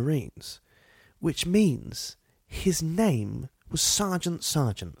in the Marines, which means his name was Sergeant.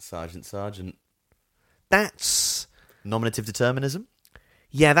 Sergeant. That's nominative determinism.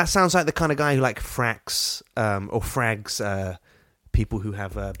 Yeah, that sounds like the kind of guy who frags people who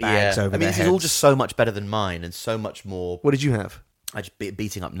have bags over their this heads. is all just so much better than mine and so much more... What did you have? I just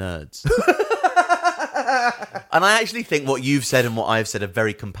beating up nerds. And I actually think what you've said and what I've said are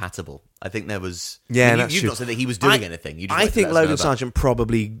very compatible. I think there was. Yeah, I mean, that's you've true. not said that he was doing anything. You just I like to think let us know Logan about- Sargent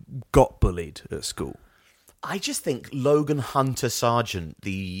probably got bullied at school. I just think Logan Hunter Sargent,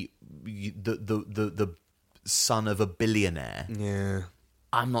 the son of a billionaire. Yeah.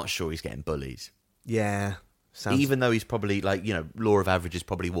 I'm not sure he's getting bullied. Yeah. Even though he's probably law of averages,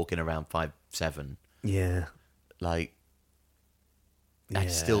 probably walking around 5'7". Yeah. Like, I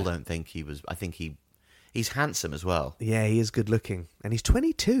still don't think he was. I think he's handsome as well. Yeah, he is good looking. And he's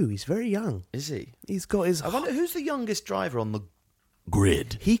 22. He's very young. Is he? He's got his... I wonder who's the youngest driver on the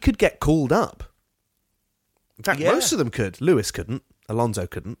grid. He could get called up. In fact, Yeah. most of them could. Lewis couldn't. Alonso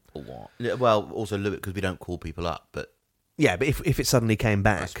couldn't. What? Well, also Lewis, because we don't call people up, but Yeah, but if it suddenly came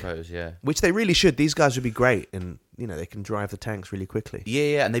back... I suppose, yeah. Which they really should. These guys would be great. And, they can drive the tanks really quickly.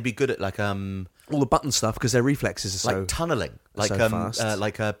 Yeah, and they'd be good at like all the button stuff because their reflexes are so... like tunneling, so fast.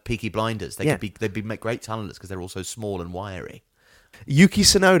 like Peaky Blinders. They'd be make great tunnelers because they're all so small and wiry. Yuki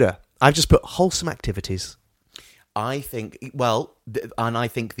Tsunoda. I've just put wholesome activities. I think, and I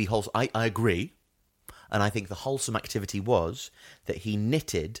think the whole. I agree, and I think the wholesome activity was that he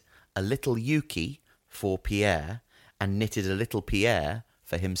knitted a little Yuki for Pierre and knitted a little Pierre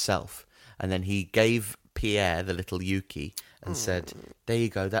for himself, and then he gave Pierre the little Yuki and said, "There you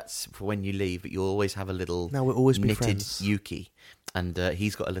go. That's for when you leave, but you'll always have a little Now we'll always be knitted friends." Yuki." And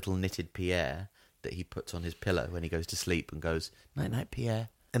he's got a little knitted Pierre that he puts on his pillow when he goes to sleep and goes, "Night, night, Pierre."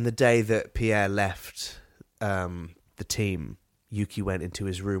 And the day that Pierre left the team, Yuki went into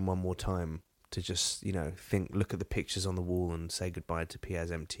his room one more time to just, look at the pictures on the wall and say goodbye to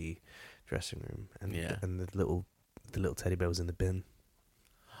Pierre's empty dressing room. And and the little teddy bear was in the bin.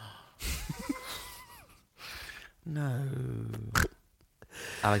 No.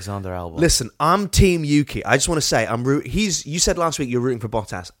 Alexander Albon. Listen, I'm Team Yuki. I just want to say, you said last week you're rooting for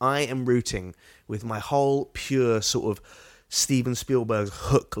Bottas. I am rooting with my whole pure sort of Steven Spielberg's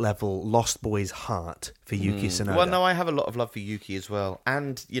Hook level Lost Boys heart for Yuki Tsunoda. Well, no, I have a lot of love for Yuki as well,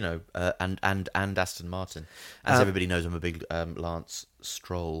 and and Aston Martin. As everybody knows, I'm a big Lance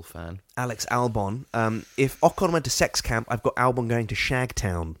Stroll fan. Alex Albon. If Ocon went to sex camp, I've got Albon going to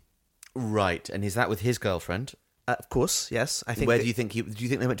Shagtown. Right, and is that with his girlfriend? Of course, yes. I think. Where do you think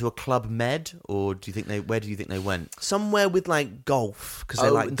they went to a Club Med, or where do you think they went? Somewhere with like golf, because they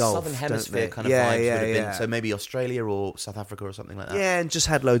like golf. Southern Hemisphere kind of vibes would have been. So maybe Australia or South Africa or something like that. Yeah, and just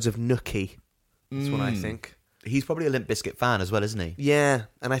had loads of nookie. That's what I think. He's probably a Limp Bizkit fan as well, isn't he? Yeah,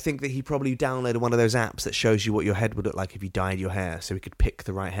 and I think that he probably downloaded one of those apps that shows you what your head would look like if you dyed your hair, so he could pick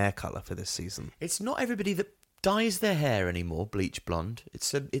the right hair colour for this season. It's not everybody that dyes their hair anymore bleach blonde.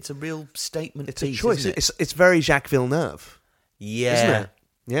 It's a real statement. It's a choice. It's very Jacques Villeneuve. Yeah, isn't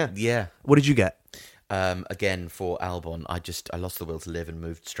it? Yeah. What did you get? Again for Albon, I lost the will to live and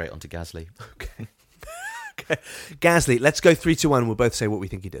moved straight onto Gasly. Okay. Gasly, let's go 3, 2, 1. We'll both say what we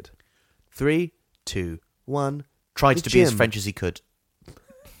think he did. 3, 2, 1. Tried to be as French as he could. I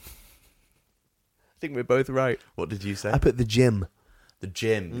think we're both right. What did you say? I put the gym. The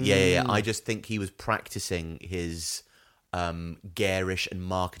gym. Yeah. I just think he was practicing his garish and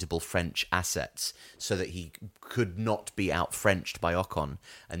marketable French assets so that he could not be out-Frenched by Ocon,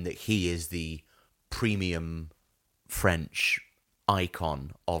 and that he is the premium French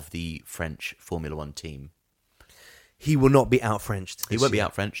icon of the French Formula One team. He will not be out-Frenched. He won't be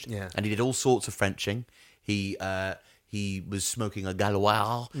out-Frenched. Yeah. And he did all sorts of Frenching. He was smoking a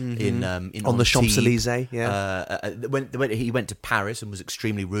Gaulois in on the Champs-Élysées. Yeah. When he went to Paris and was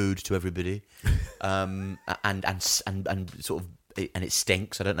extremely rude to everybody, and sort of, and it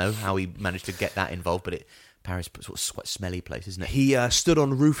stinks. I don't know how he managed to get that involved, but Paris is sort of quite a smelly place, isn't it? He stood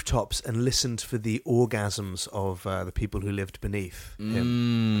on rooftops and listened for the orgasms of the people who lived beneath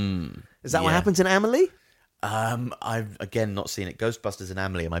him. Is that what happens in Amelie? I've again not seen it. Ghostbusters and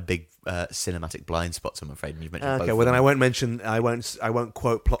Amelie are my big cinematic blind spots, I'm afraid. And you've mentioned both. Okay, well then I won't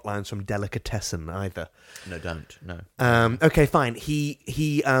quote plot lines from Delicatessen either. No, don't. No. Okay, fine. He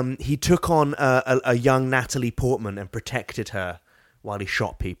took on a young Natalie Portman and protected her while he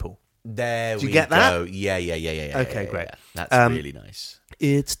shot people. There Did you we get go. that? Yeah. Okay, great. Yeah. That's really nice.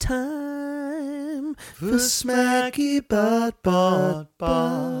 It's time for Smacky Butt.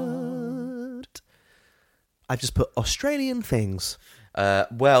 I've just put Australian things.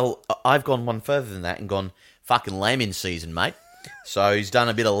 Well, I've gone one further than that and gone fucking lambing season, mate. So he's done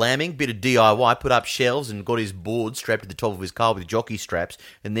a bit of lambing, bit of DIY, put up shelves and got his board strapped to the top of his car with jockey straps,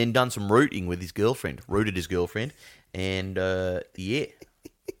 and then done some rooting with his girlfriend. Rooted his girlfriend, and yeah.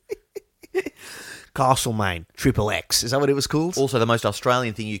 Castlemaine, Triple X. Is that what it was called? Also, the most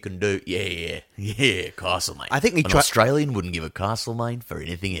Australian thing you can do. Yeah, Castlemaine. I think An Australian wouldn't give a Castlemaine for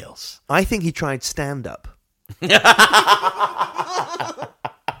anything else. I think he tried stand-up.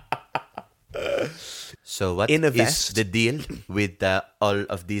 So what in a is vest. the deal with all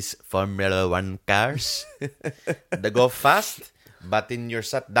of these Formula One cars? They go fast, but when you're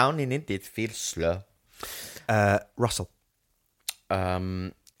sat down in it, it feels slow. Russell.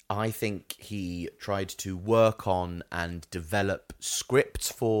 I think he tried to work on and develop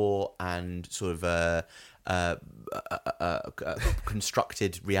scripts for and sort of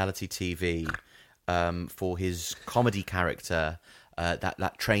constructed reality TV for his comedy character,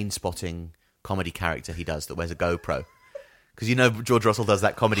 that train spotting comedy character he does that wears a GoPro. Because you know George Russell does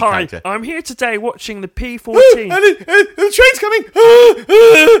that comedy character. I'm here today watching the P14. The train's coming!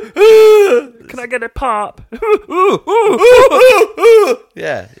 Can I get a pop?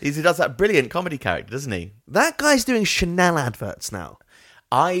 Yeah, he does that brilliant comedy character, doesn't he? That guy's doing Chanel adverts now.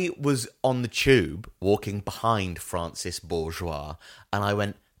 I was on the tube walking behind Francis Bourgeois, and I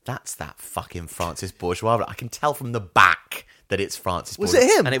went, that's that fucking Francis Bourgeois. But I can tell from the back that it's Francis Was Bourgeois.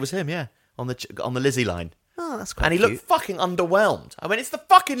 it him? And it was him, yeah, on the Lizzie line. Oh, that's quite And he cute. looked fucking underwhelmed. I went, it's the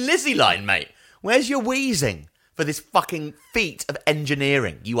fucking Lizzie line, mate. Where's your wheezing for this fucking feat of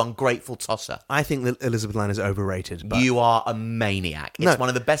engineering, you ungrateful tosser? I think that Elizabeth Line is overrated. But You are a maniac. It's No. one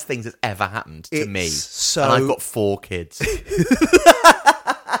of the best things that's ever happened to me. so- And I've got 4 kids.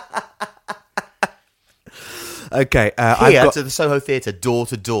 Okay, Here I've got to the Soho Theatre, door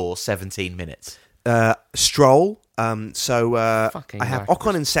to door, 17 minutes. Stroll. So Fucking I have whack.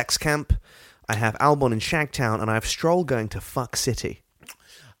 Ocon in Sex Camp. I have Albon in Shagtown, and I have Stroll going to Fuck City.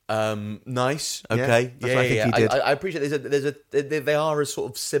 Nice. Yeah, Okay. that's what I think he did. I appreciate they are a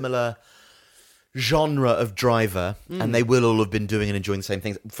sort of similar genre of driver, and they will all have been doing and enjoying the same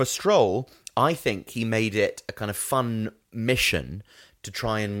things. For Stroll, I think he made it a kind of fun mission to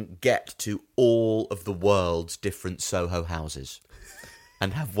try and get to all of the world's different Soho houses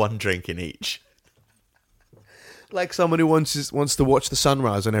and have one drink in each. Like someone who wants to watch the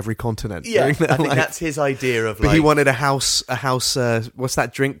sunrise on every continent. Yeah, during their I think life. that's his idea of But like... he wanted a house. What's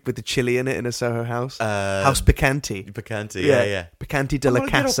that drink with the chili in it in a Soho house? House Picante. Picante, yeah. Picante de la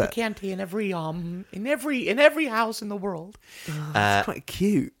Casa. Picante in every house in the world. It's quite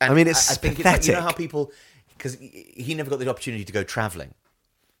cute. And I mean, it's I think pathetic. it's like, you know how people, because he never got the opportunity to go traveling.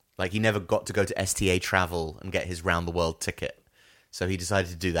 Like he never got to go to STA Travel and get his round the world ticket. So he decided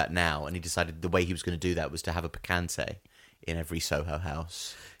to do that now, and he decided the way he was going to do that was to have a Picante in every Soho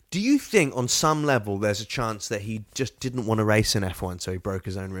house. Do you think on some level there's a chance that he just didn't want to race in F1, so he broke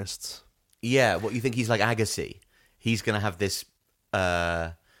his own wrists? Yeah, what you think he's like Agassi? He's going to have this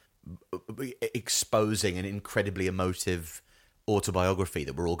exposing an incredibly emotive autobiography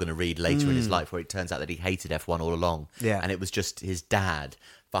that we're all going to read later in his life, where it turns out that he hated F1 all along. Yeah. And it was just his dad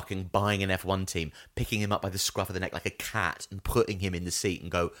fucking buying an F1 team, picking him up by the scruff of the neck like a cat and putting him in the seat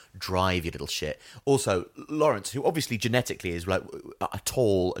and go, drive, you little shit. Also, Lawrence, who obviously genetically is like a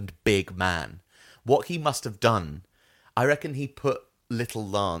tall and big man, what he must have done, I reckon he put little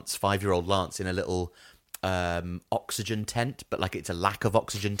Lance, 5-year-old Lance, in a little oxygen tent, but like it's a lack of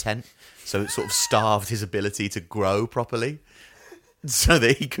oxygen tent, so it sort of starved his ability to grow properly so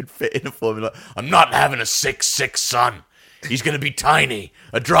that he could fit in a Formula. I'm not having a 6'6" son. He's going to be tiny.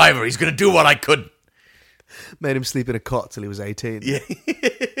 A driver. He's going to do what I couldn't. Made him sleep in a cot till he was 18. Yeah.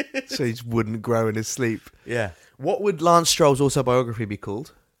 So he just wouldn't grow in his sleep. Yeah. What would Lance Stroll's autobiography be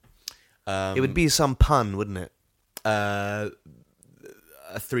called? It would be some pun, wouldn't it? A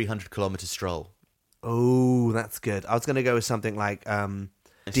 300-kilometer stroll. Oh, that's good. I was going to go with something like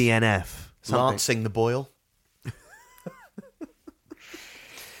DNF. Something. Lancing the boil.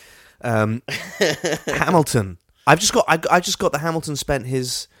 Hamilton. I just got that Hamilton spent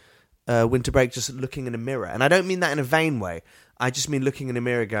his winter break just looking in a mirror, and I don't mean that in a vain way. I just mean looking in a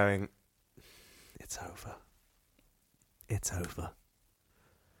mirror, going, "It's over. It's over.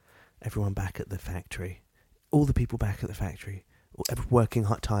 Everyone back at the factory, all the people back at the factory, working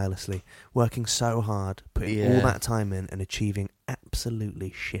tirelessly, working so hard, putting all that time in, and achieving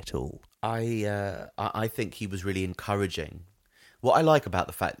absolutely shit all." I think he was really encouraging. What I like about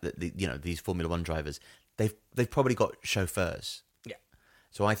the fact that these Formula One drivers, they've probably got chauffeurs. Yeah.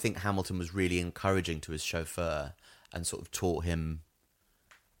 So I think Hamilton was really encouraging to his chauffeur and sort of taught him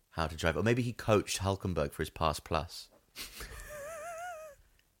how to drive. Or maybe he coached Hülkenberg for his Pass Plus.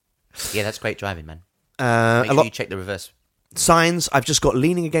 Yeah, that's great driving, man. Make sure you check the reverse. Signs, I've just got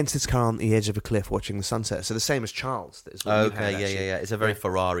leaning against his car on the edge of a cliff watching the sunset. So the same as Charles. That is what you had, actually. Yeah. It's a very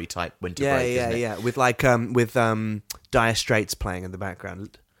Ferrari type winter break, isn't it? Yeah. With Dire Straits playing in the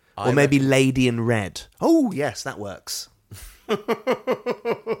background. I Or maybe Lady in Red. Oh, yes, that works.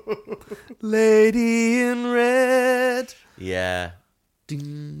 Lady in Red. Yeah.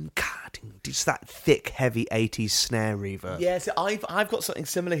 Ding, ka, ding. Just that thick, heavy 80s snare reverb. Yeah, so I've got something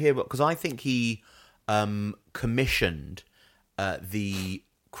similar here because I think he commissioned the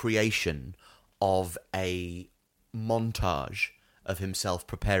creation of a montage of himself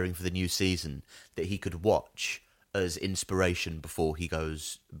preparing for the new season that he could watch as inspiration before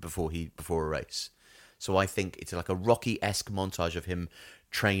a race. So I think it's like a Rocky-esque montage of him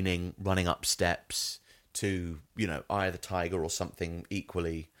training, running up steps to, Eye of the Tiger or something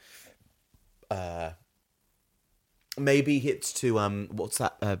equally. Maybe it's to what's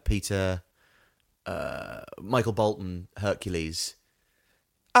that? Michael Bolton, Hercules.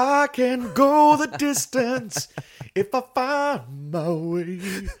 I can go the distance if I find my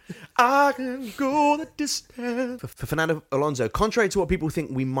way. I can go the distance. For Fernando Alonso, contrary to what people think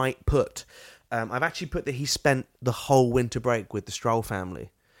we might put, I've actually put that he spent the whole winter break with the Stroll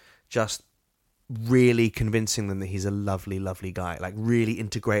family, just really convincing them that he's a lovely, lovely guy. Like, really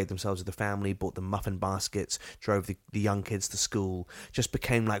integrated themselves with the family, bought them muffin baskets, drove the young kids to school, just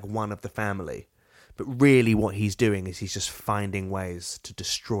became like one of the family. But really what he's doing is he's just finding ways to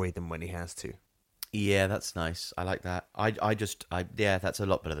destroy them when he has to. Yeah, that's nice. I like that. Yeah, that's a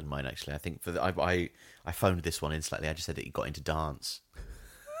lot better than mine, actually. I think I phoned this one in slightly. I just said that he got into dance.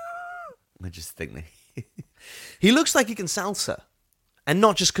 I just think that he looks like he can salsa. And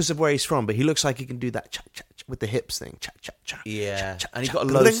not just because of where he's from, but he looks like he can do that cha-cha with the hips thing. Cha-cha-cha. Yeah, and he's got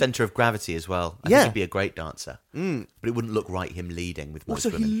a low centre of gravity as well. I think he'd be a great dancer. But it wouldn't look right him leading with most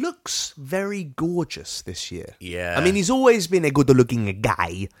women. Also, he looks very gorgeous this year. Yeah. I mean, he's always been a good-looking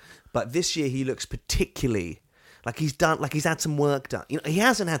guy, but this year he looks particularly like he's had some work done. He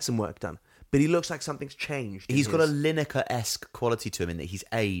hasn't had some work done, but he looks like something's changed. He's got a Lineker-esque quality to him in that he's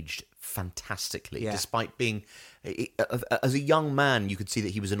aged fantastically, despite being... As a young man, you could see that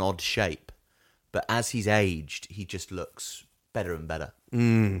he was an odd shape, but as he's aged, he just looks better and better.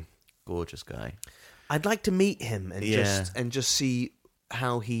 Gorgeous guy. I'd like to meet him and just see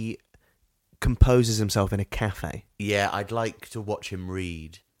how he composes himself in a cafe. Yeah, I'd like to watch him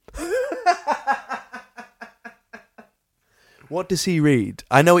read. What does he read?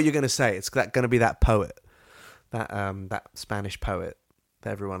 I know what you're going to say. It's going to be that poet, that Spanish poet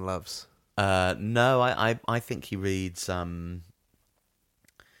that everyone loves. No, I think he reads. I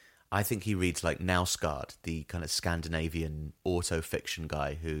think he reads like Knausgaard, the kind of Scandinavian auto fiction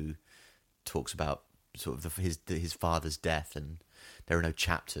guy who talks about sort of his father's death, and there are no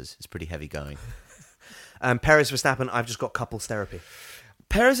chapters. It's pretty heavy going. Perez Verstappen, I've just got couples therapy.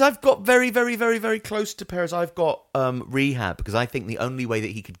 Perez, I've got very, very, very, very close to Perez. I've got rehab, because I think the only way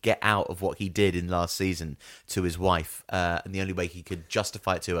that he could get out of what he did in last season to his wife, and the only way he could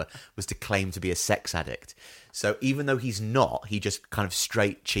justify it to her, was to claim to be a sex addict. So even though he's not, he just kind of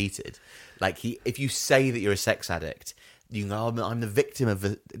straight cheated. Like, if you say that you're a sex addict, you know, I'm the victim of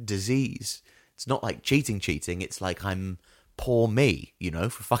a disease. It's not like cheating. It's like I'm... poor me, for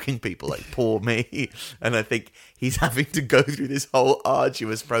fucking people, like poor me. And I think he's having to go through this whole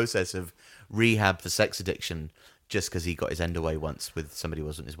arduous process of rehab for sex addiction just because he got his end away once with somebody who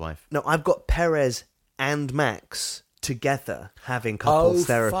wasn't his wife. No, I've got Perez and Max together having couples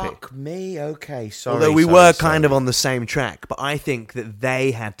therapy. Oh, fuck me. Okay, sorry. Although we were kind of on the same track, but I think that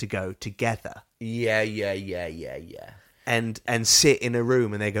they had to go together. Yeah. And sit in a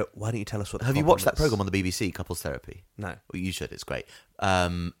room and they go, why don't you tell us what the Have you watched that programme on the BBC, Couples Therapy? No. Well, you should, it's great.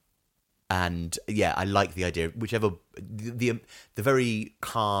 And yeah, I like the idea. Whichever, the very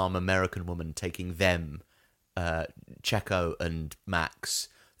calm American woman taking them, Checo and Max,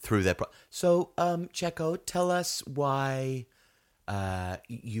 through their... So, Checo, tell us why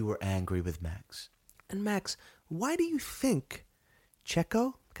you were angry with Max. And Max, why do you think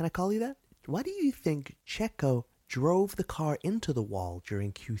Checo, can I call you that? Why do you think Checo drove the car into the wall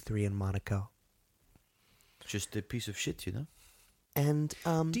during Q3 in Monaco? Just a piece of shit, And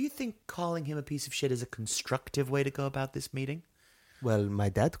do you think calling him a piece of shit is a constructive way to go about this meeting? Well, my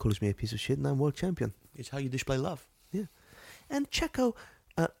dad calls me a piece of shit and I'm world champion. It's how you display love. Yeah. And Checo,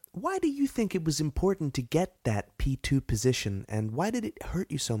 why do you think it was important to get that P2 position, and why did it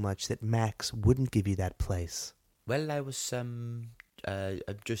hurt you so much that Max wouldn't give you that place? Well, I was I'm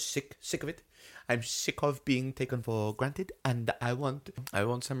just sick of it. I'm sick of being taken for granted, and I want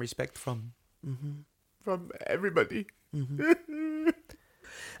some respect from everybody.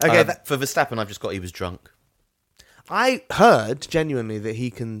 Okay, for Verstappen, I've just got he was drunk. I heard genuinely that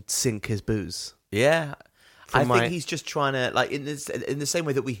he can sink his booze. Yeah, I think he's just trying to, like, in the same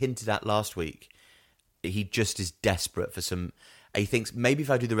way that we hinted at last week. He just is desperate for some. He thinks maybe if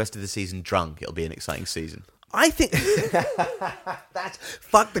I do the rest of the season drunk, it'll be an exciting season. I think that's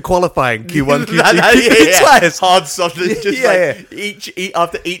fuck the qualifying Q1, Q2. It's hard sausage. Just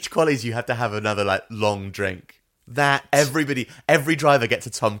after each qualies, you have to have another like long drink. that every driver gets a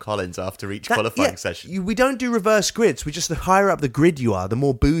Tom Collins after each qualifying session. We don't do reverse grids. We just, the higher up the grid you are, the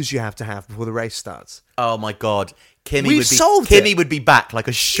more booze you have to have before the race starts. Oh my God. Kimmy would be back like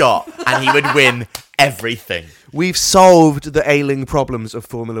a shot and he would win everything. We've solved the ailing problems of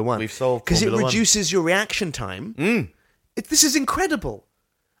Formula One. We've solved because it Formula reduces your reaction time. This is incredible.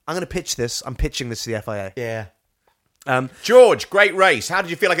 I'm going to pitch this. I'm pitching this to the FIA. Yeah. George, great race. How did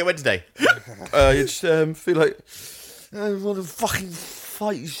you feel like it went today? I just feel like I want to fucking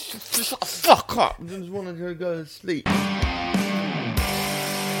fight. Shut the fuck up. I just want to go to sleep.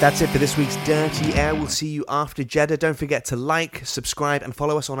 That's it for this week's Dirty Air. We'll see you after Jeddah. Don't forget to like, subscribe, and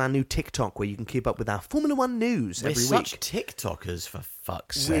follow us on our new TikTok, where you can keep up with our Formula One news every week. We're such TikTokers, for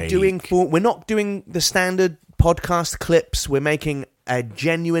fuck's sake. We're not doing the standard podcast clips. We're making a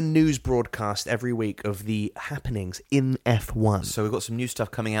genuine news broadcast every week of the happenings in F1. So we've got some new stuff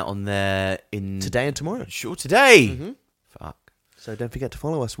coming out on there today and tomorrow. Sure, today. Fuck. So don't forget to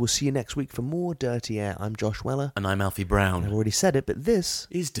follow us. We'll see you next week for more Dirty Air. I'm Josh Weller. And I'm Alfie Brown. I've already said it, but this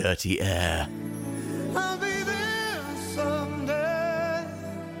is Dirty Air. I'll be there someday.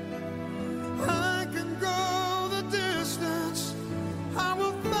 I can go the distance. I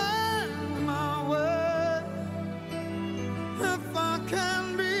will find my way. If I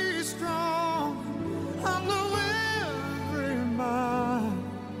can be strong, I know every mile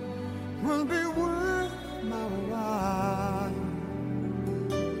will be worth my while.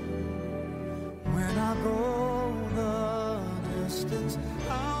 When I go the distance,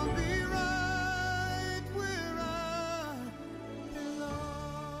 I'll be right where I belong.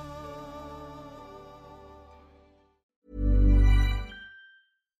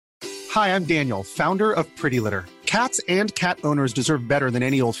 Hi, I'm Daniel, founder of Pretty Litter. Cats and cat owners deserve better than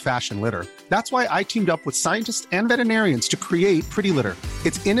any old-fashioned litter. That's why I teamed up with scientists and veterinarians to create Pretty Litter.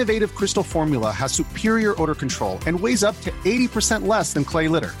 Its innovative crystal formula has superior odor control and weighs up to 80% less than clay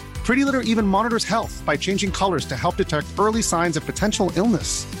litter. Pretty Litter even monitors health by changing colors to help detect early signs of potential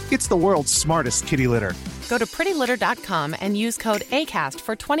illness. It's the world's smartest kitty litter. Go to prettylitter.com and use code ACAST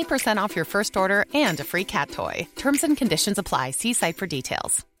for 20% off your first order and a free cat toy. Terms and conditions apply. See site for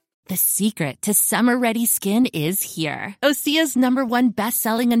details. The secret to summer-ready skin is here. Osea's #1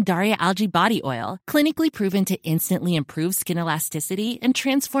 best-selling Undaria Algae Body Oil, clinically proven to instantly improve skin elasticity and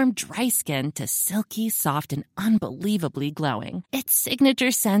transform dry skin to silky, soft, and unbelievably glowing. Its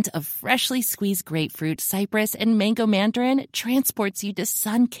signature scent of freshly squeezed grapefruit, cypress, and mango mandarin transports you to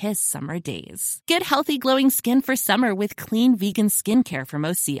sun-kissed summer days. Get healthy, glowing skin for summer with clean, vegan skincare from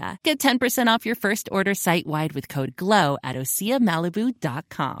Osea. Get 10% off your first order site-wide with code GLOW at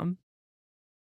OseaMalibu.com.